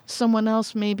 And someone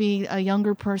else, maybe a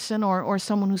younger person or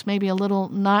someone who's maybe a little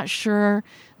not sure,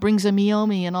 brings a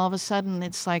Meiomi, and all of a sudden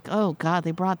it's like, oh, God,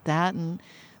 they brought that, and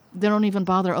they don't even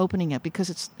bother opening it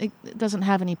because it doesn't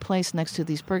have any place next to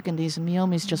these Burgundies, and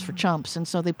Meiomi's just for chumps, and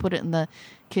so they put it in the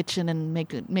kitchen and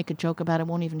make a joke about it,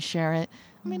 won't even share it.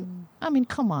 I mean,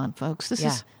 come on, folks,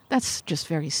 that's just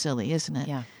very silly, isn't it?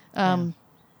 Yeah.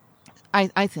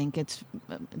 I think it's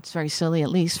very silly, at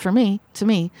least to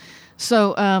me.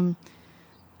 So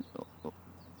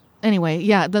anyway,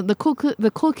 yeah,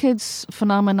 the cool kids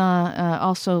phenomena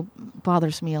also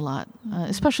bothers me a lot,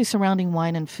 especially surrounding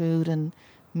wine and food and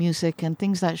music and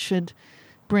things that should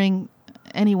bring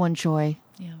anyone joy,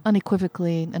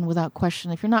 unequivocally and without question.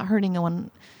 If you're not hurting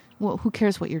anyone, well, who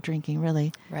cares what you're drinking,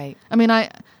 really? Right. I mean, I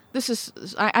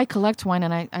collect wine,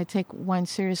 and I take wine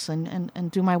seriously. And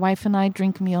do my wife and I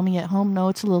drink Meiomi at home? No,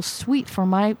 it's a little sweet for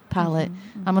my palate.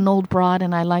 I'm an old broad,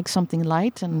 and I like something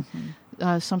light and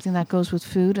something that goes with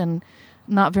food, and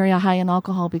not very high in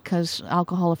alcohol because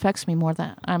alcohol affects me more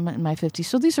than I'm in my 50s.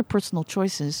 So these are personal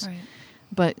choices. Right.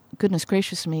 But goodness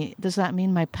gracious me, does that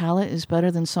mean my palate is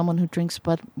better than someone who drinks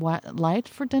Bud Light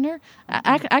for dinner?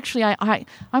 Actually,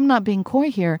 I'm not being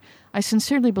coy here. I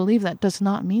sincerely believe that does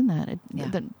not mean that.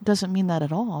 That doesn't mean that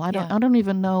at all. I don't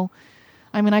even know.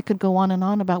 I mean, I could go on and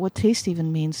on about what taste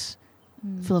even means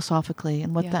philosophically,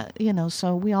 and what that,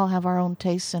 so we all have our own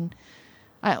tastes. And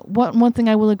one thing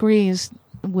I will agree is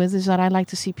that I like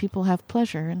to see people have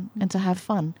pleasure and to have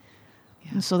fun.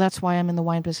 Yeah. And so that's why I'm in the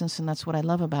wine business, and that's what I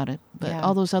love about it. But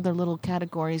all those other little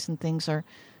categories and things are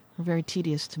very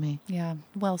tedious to me. Yeah,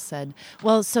 well said.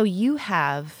 Well, so you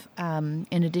have, in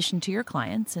addition to your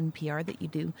clients and PR that you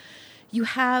do, you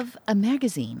have a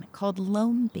magazine called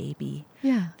Loan Baby.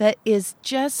 Yeah. That is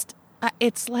just,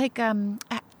 it's like,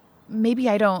 maybe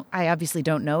I obviously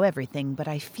don't know everything, but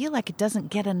I feel like it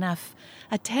doesn't get enough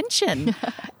attention.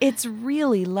 It's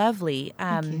really lovely.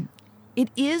 Thank you. It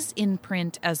is in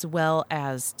print as well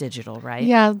as digital, right?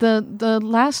 Yeah,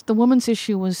 the woman's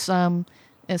issue was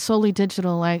solely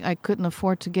digital. I couldn't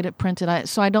afford to get it printed,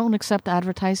 so I don't accept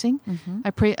advertising.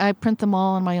 I print them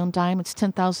all on my own dime. It's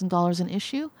 $10,000 an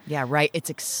issue. Yeah, right. It's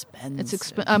expensive.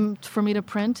 It's for me to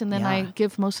print, and then I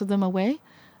give most of them away.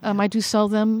 I do sell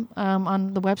them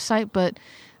on the website, but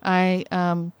I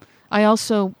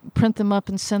also print them up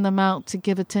and send them out to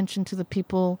give attention to the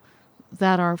people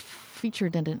that are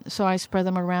featured in it. So I spread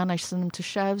them around. I send them to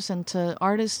chefs and to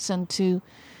artists and to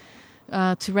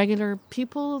regular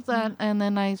people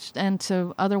and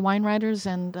to other wine writers,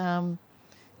 and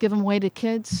give them away to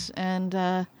kids.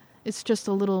 And it's just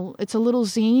a little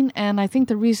zine. And I think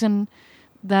the reason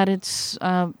that it's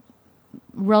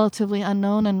relatively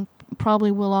unknown and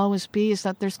probably will always be is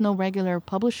that there's no regular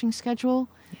publishing schedule.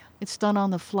 Yeah. It's done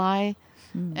on the fly,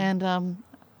 and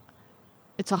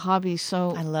it's a hobby.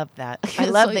 So I love that. I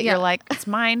love that you're like, it's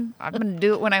mine. I'm going to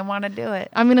do it when I want to do it.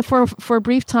 I mean, for a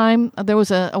brief time, there was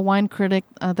a wine critic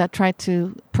that tried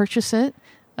to purchase it,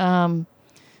 Antonio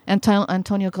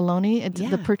Galoni.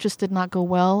 The purchase did not go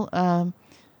well.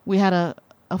 We had a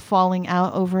falling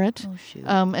out over it. Oh, shoot.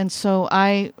 And so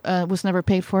I was never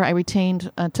paid for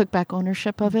it. I took back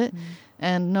ownership of it.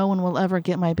 And no one will ever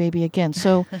get my baby again.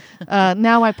 So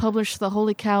now I publish the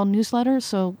Holy Cow newsletter.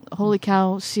 So Holy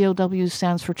Cow, COW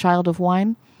stands for Child of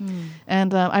Wine.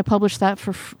 And I publish that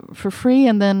for free.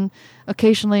 And then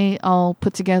occasionally I'll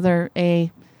put together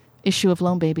a issue of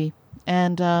Loan Baby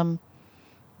and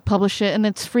publish it. And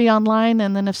it's free online.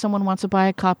 And then if someone wants to buy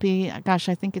a copy, gosh,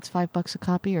 I think it's $5 a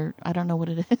copy, or I don't know what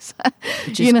it is.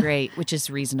 Which is great, which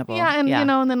is reasonable. Yeah, and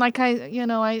and then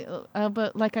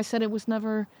but like I said, it was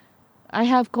never... I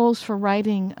have goals for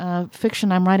writing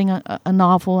fiction. I'm writing a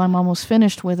novel I'm almost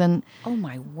finished with. And oh,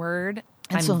 my word.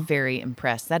 I'm very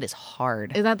impressed. That is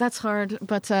hard. That's hard.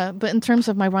 But in terms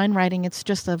of my wine writing, it's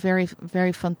just a very,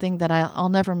 very fun thing that I'll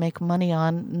never make money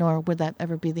on, nor would that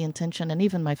ever be the intention. And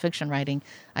even my fiction writing,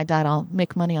 I doubt I'll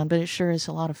make money on, but it sure is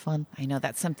a lot of fun. I know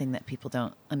that's something that people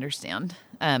don't understand,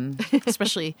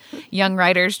 especially young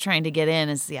writers trying to get in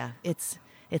it's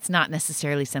not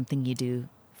necessarily something you do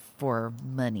for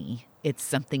money. It's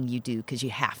something you do because you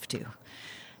have to.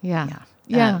 Yeah.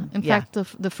 Yeah. In fact,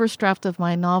 the first draft of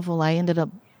my novel, I ended up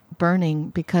burning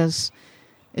because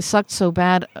it sucked so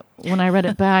bad when I read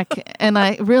it back. And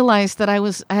I realized that I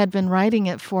had been writing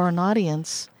it for an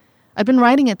audience. I'd been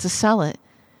writing it to sell it.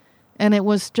 And it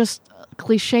was just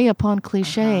cliche upon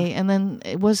cliche. And then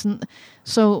it wasn't.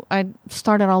 So I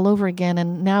started all over again.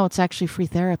 And now it's actually free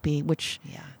therapy, which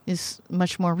is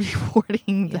much more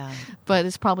rewarding. But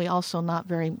it's probably also not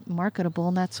very marketable,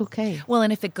 and that's okay. Well,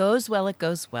 and if it goes well, it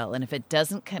goes well. And if it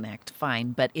doesn't connect,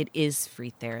 fine. But it is free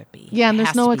therapy. Yeah, and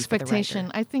there's no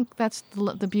expectation. I think that's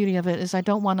the beauty of it, is I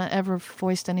don't want to ever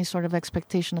foist any sort of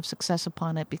expectation of success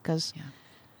upon it, because it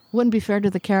wouldn't be fair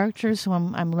to the characters who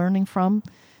I'm learning from,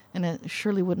 and it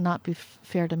surely would not be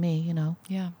fair to me, you know.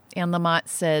 Yeah. Anne Lamott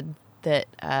said that...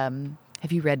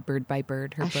 have you read Bird by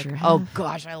Bird, her book? Sure have. Oh,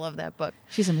 gosh, I love that book.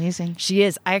 She's amazing. She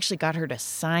is. I actually got her to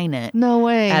sign it. No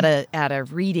way. At a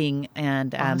reading,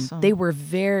 and Awesome. they were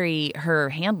her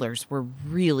handlers were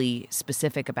really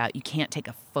specific about, you can't take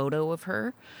a photo of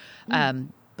her.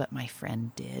 But my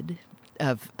friend did,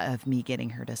 of me getting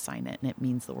her to sign it, and it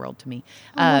means the world to me.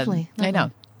 Lovely. I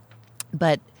know.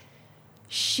 But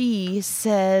she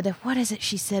said, what is it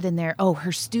she said in there? Oh,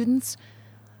 her students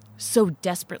so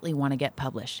desperately want to get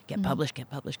published. Get published.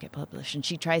 And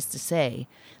she tries to say,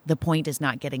 the point is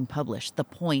not getting published. The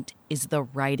point is the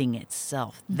writing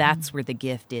itself. That's where the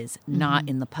gift is, not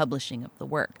in the publishing of the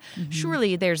work.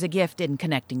 Surely there's a gift in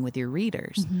connecting with your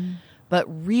readers. But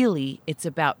really, it's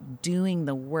about doing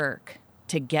the work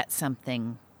to get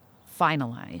something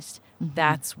finalized.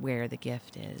 That's where the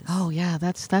gift is. Oh, yeah,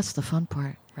 that's the fun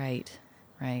part. Right.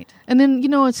 And then,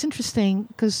 it's interesting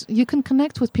because you can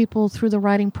connect with people through the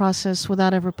writing process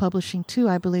without ever publishing too,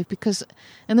 I believe,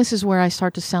 and this is where I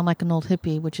start to sound like an old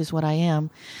hippie, which is what I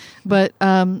am. But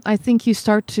I think you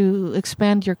start to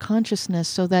expand your consciousness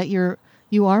so that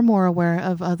you are more aware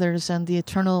of others and the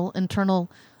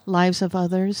internal lives of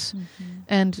others.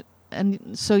 And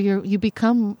so you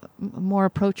become more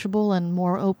approachable and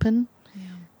more open. Yeah.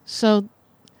 So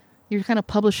you're kind of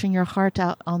publishing your heart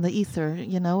out on the ether,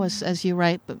 as you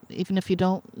write. But even if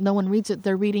no one reads it,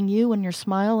 they're reading you and your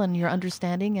smile and your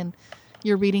understanding, and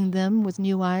you're reading them with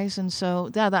new eyes. And so,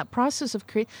 that process of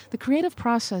the creative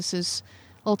process is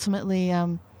ultimately,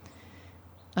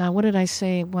 what did I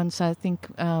say once? I think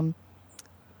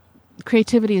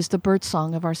creativity is the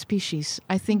birdsong of our species.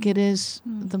 I think it is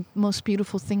the most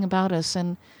beautiful thing about us,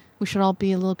 and we should all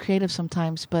be a little creative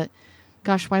sometimes, but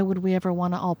gosh, why would we ever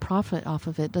want to all profit off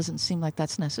of it? Doesn't seem like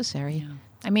that's necessary. Yeah.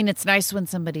 I mean, it's nice when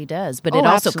somebody does, but it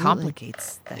also absolutely.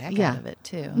 Complicates the heck out of it,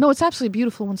 too. No, it's absolutely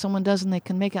beautiful when someone does and they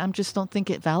can make it. I just don't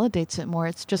think it validates it more.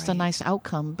 It's just a nice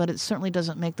outcome, but it certainly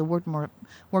doesn't make the work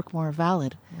more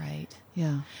valid. Right.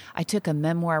 Yeah. I took a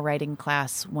memoir writing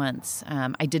class once.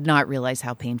 I did not realize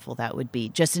how painful that would be,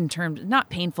 just in terms,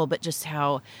 not painful, but just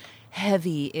how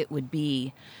heavy it would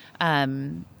be.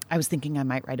 I was thinking I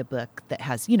might write a book that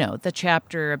has, the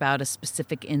chapter about a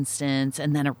specific instance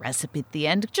and then a recipe at the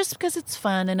end, just because it's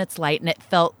fun and it's light and it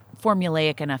felt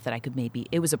formulaic enough that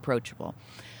it was approachable.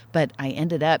 But I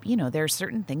ended up, there are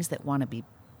certain things that want to be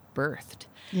birthed.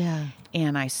 Yeah.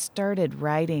 And I started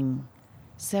writing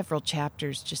several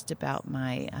chapters just about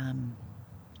my,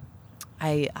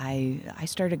 I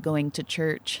started going to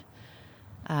church.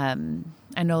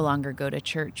 I no longer go to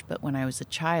church, but when I was a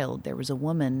child, there was a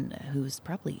woman who was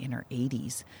probably in her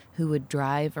 80s who would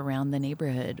drive around the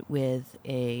neighborhood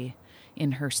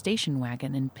in her station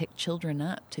wagon and pick children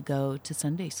up to go to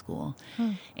Sunday school.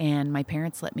 And my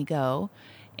parents let me go.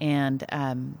 And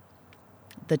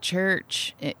the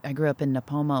church, I grew up in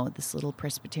Napomo, this little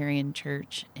Presbyterian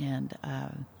church, and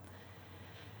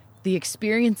the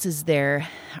experiences there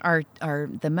are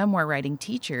the memoir writing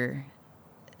teacher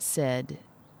said,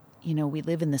 we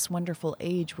live in this wonderful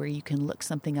age where you can look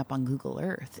something up on Google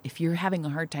Earth. If you're having a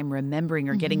hard time remembering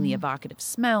or getting the evocative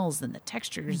smells and the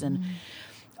textures and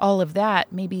all of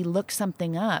that, maybe look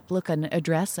something up, look an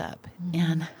address up.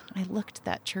 And I looked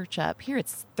that church up. Here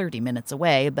it's 30 minutes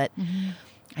away, but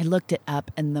I looked it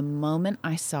up, and the moment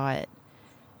I saw it,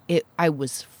 I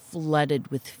was flooded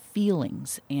with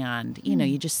feelings. And,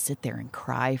 you just sit there and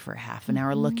cry for half an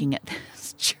hour looking at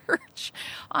this church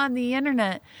on the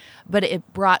internet. But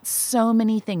it brought so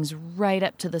many things right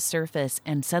up to the surface.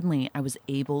 And suddenly I was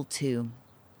able to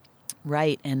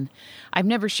write. And I've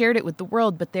never shared it with the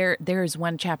world, but there is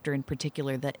one chapter in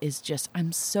particular that is just,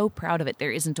 I'm so proud of it.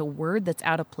 There isn't a word that's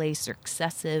out of place or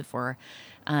excessive or...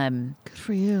 Good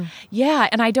for you. Yeah,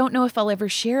 and I don't know if I'll ever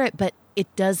share it, but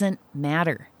it doesn't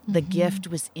matter. The gift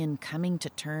was in coming to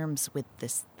terms with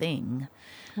this thing.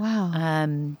 Wow.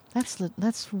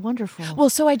 That's wonderful. Well,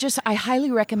 so I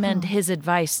highly recommend his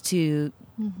advice to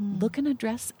looking to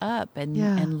dress up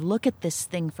and look at this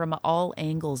thing from all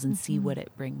angles and see what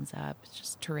it brings up. It's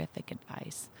just terrific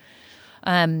advice.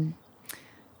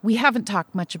 We haven't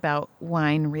talked much about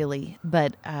wine, really,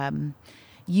 but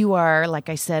you are, like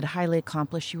I said, highly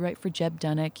accomplished. You write for Jeb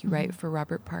Dunnuck. You write for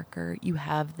Robert Parker. You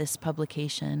have this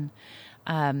publication.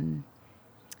 I'm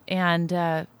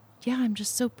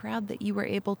just so proud that you were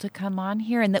able to come on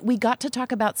here and that we got to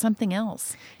talk about something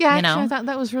else. Yeah, actually, I thought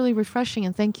that was really refreshing,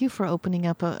 and thank you for opening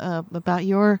up about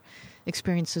your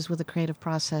experiences with the creative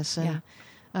process. And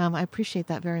I appreciate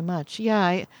that very much.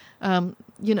 Yeah,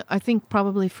 I think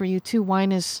probably for you too,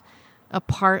 wine is a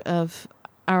part of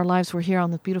our lives. We're here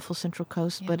on the beautiful Central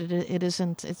Coast, but it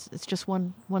isn't. It's just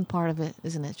one part of it,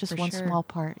 isn't it? It's just one small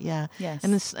part. Yeah.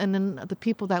 Yes. And then the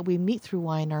people that we meet through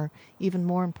wine are even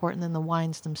more important than the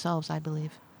wines themselves, I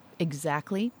believe.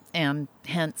 Exactly, and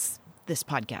hence this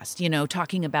podcast.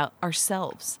 Talking about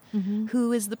ourselves.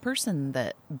 Who is the person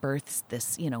that births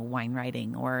this, wine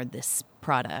writing or this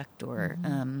product or,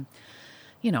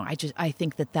 I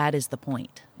think that is the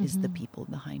point, is the people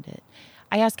behind it.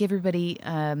 I ask everybody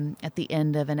at the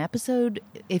end of an episode,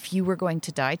 if you were going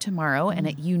to die tomorrow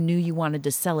and you knew you wanted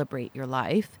to celebrate your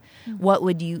life, what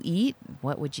would you eat?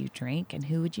 What would you drink? And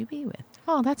who would you be with?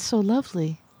 Oh, that's so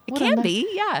lovely. It can be,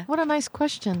 yeah. What a nice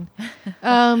question.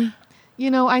 I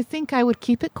think I would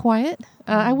keep it quiet.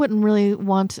 I wouldn't really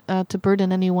want to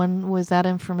burden anyone with that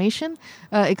information,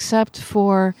 except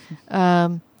for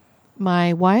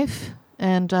my wife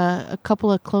and a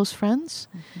couple of close friends.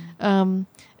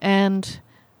 And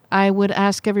I would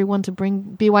ask everyone to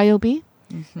bring BYOB.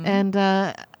 And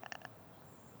I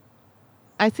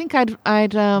think I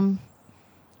wouldn't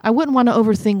want to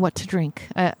overthink what to drink.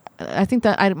 I think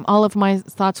that all of my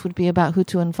thoughts would be about who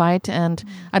to invite, and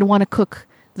I'd want to cook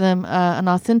them an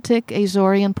authentic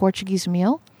Azorean Portuguese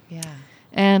meal. Yeah.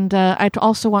 And I'd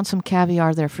also want some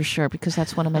caviar there for sure, because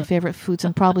that's one of my favorite foods,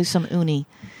 and probably some uni.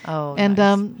 Oh, and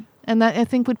nice. And that I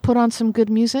think would put on some good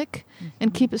music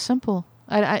and keep it simple.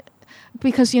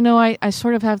 Because I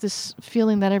sort of have this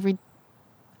feeling that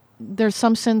there's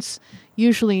some sense.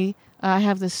 Usually, I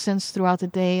have this sense throughout the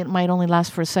day. It might only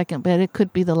last for a second, but it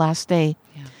could be the last day.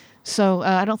 Yeah. So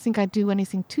I don't think I'd do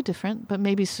anything too different, but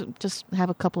maybe just have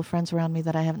a couple of friends around me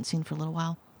that I haven't seen for a little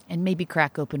while. And maybe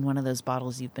crack open one of those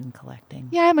bottles you've been collecting.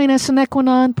 Yeah, I mean, a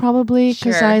Sinequanon probably,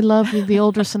 because Sure. I love the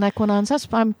older Sinequanons.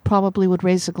 I probably would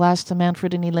raise a glass to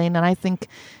Manfred and Elaine, and I think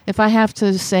if I have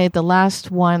to say the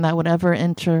last wine that would ever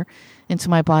enter into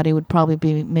my body would probably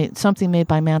be something made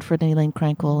by Manfred and Elaine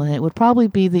Krankel, and it would probably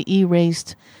be the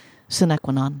E-raised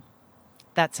Sinequanon.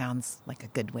 That sounds like a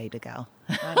good way to go.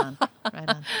 Right on. Right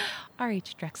on.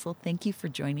 R.H. Drexel, thank you for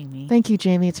joining me. Thank you,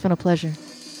 Jamie. It's been a pleasure.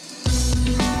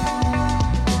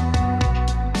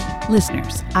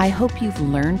 Listeners, I hope you've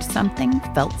learned something,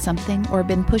 felt something, or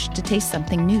been pushed to taste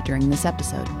something new during this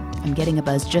episode. I'm getting a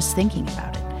buzz just thinking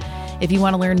about it. If you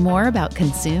want to learn more about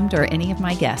Consumed or any of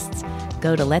my guests,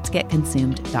 go to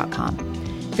letsgetconsumed.com.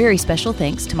 Very special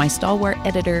thanks to my stalwart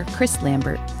editor, Chris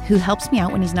Lambert, who helps me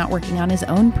out when he's not working on his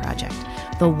own project,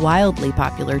 the wildly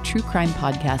popular true crime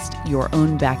podcast, Your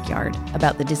Own Backyard,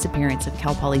 about the disappearance of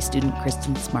Cal Poly student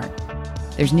Kristen Smart.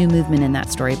 There's new movement in that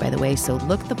story, by the way, so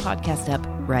look the podcast up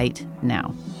right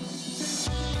now.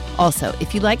 Also,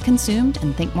 if you like Consumed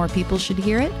and think more people should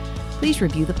hear it, please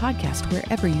review the podcast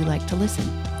wherever you like to listen.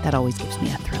 That always gives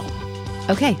me a thrill.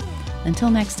 Okay, until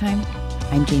next time,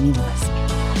 I'm Jamie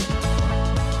Lewis.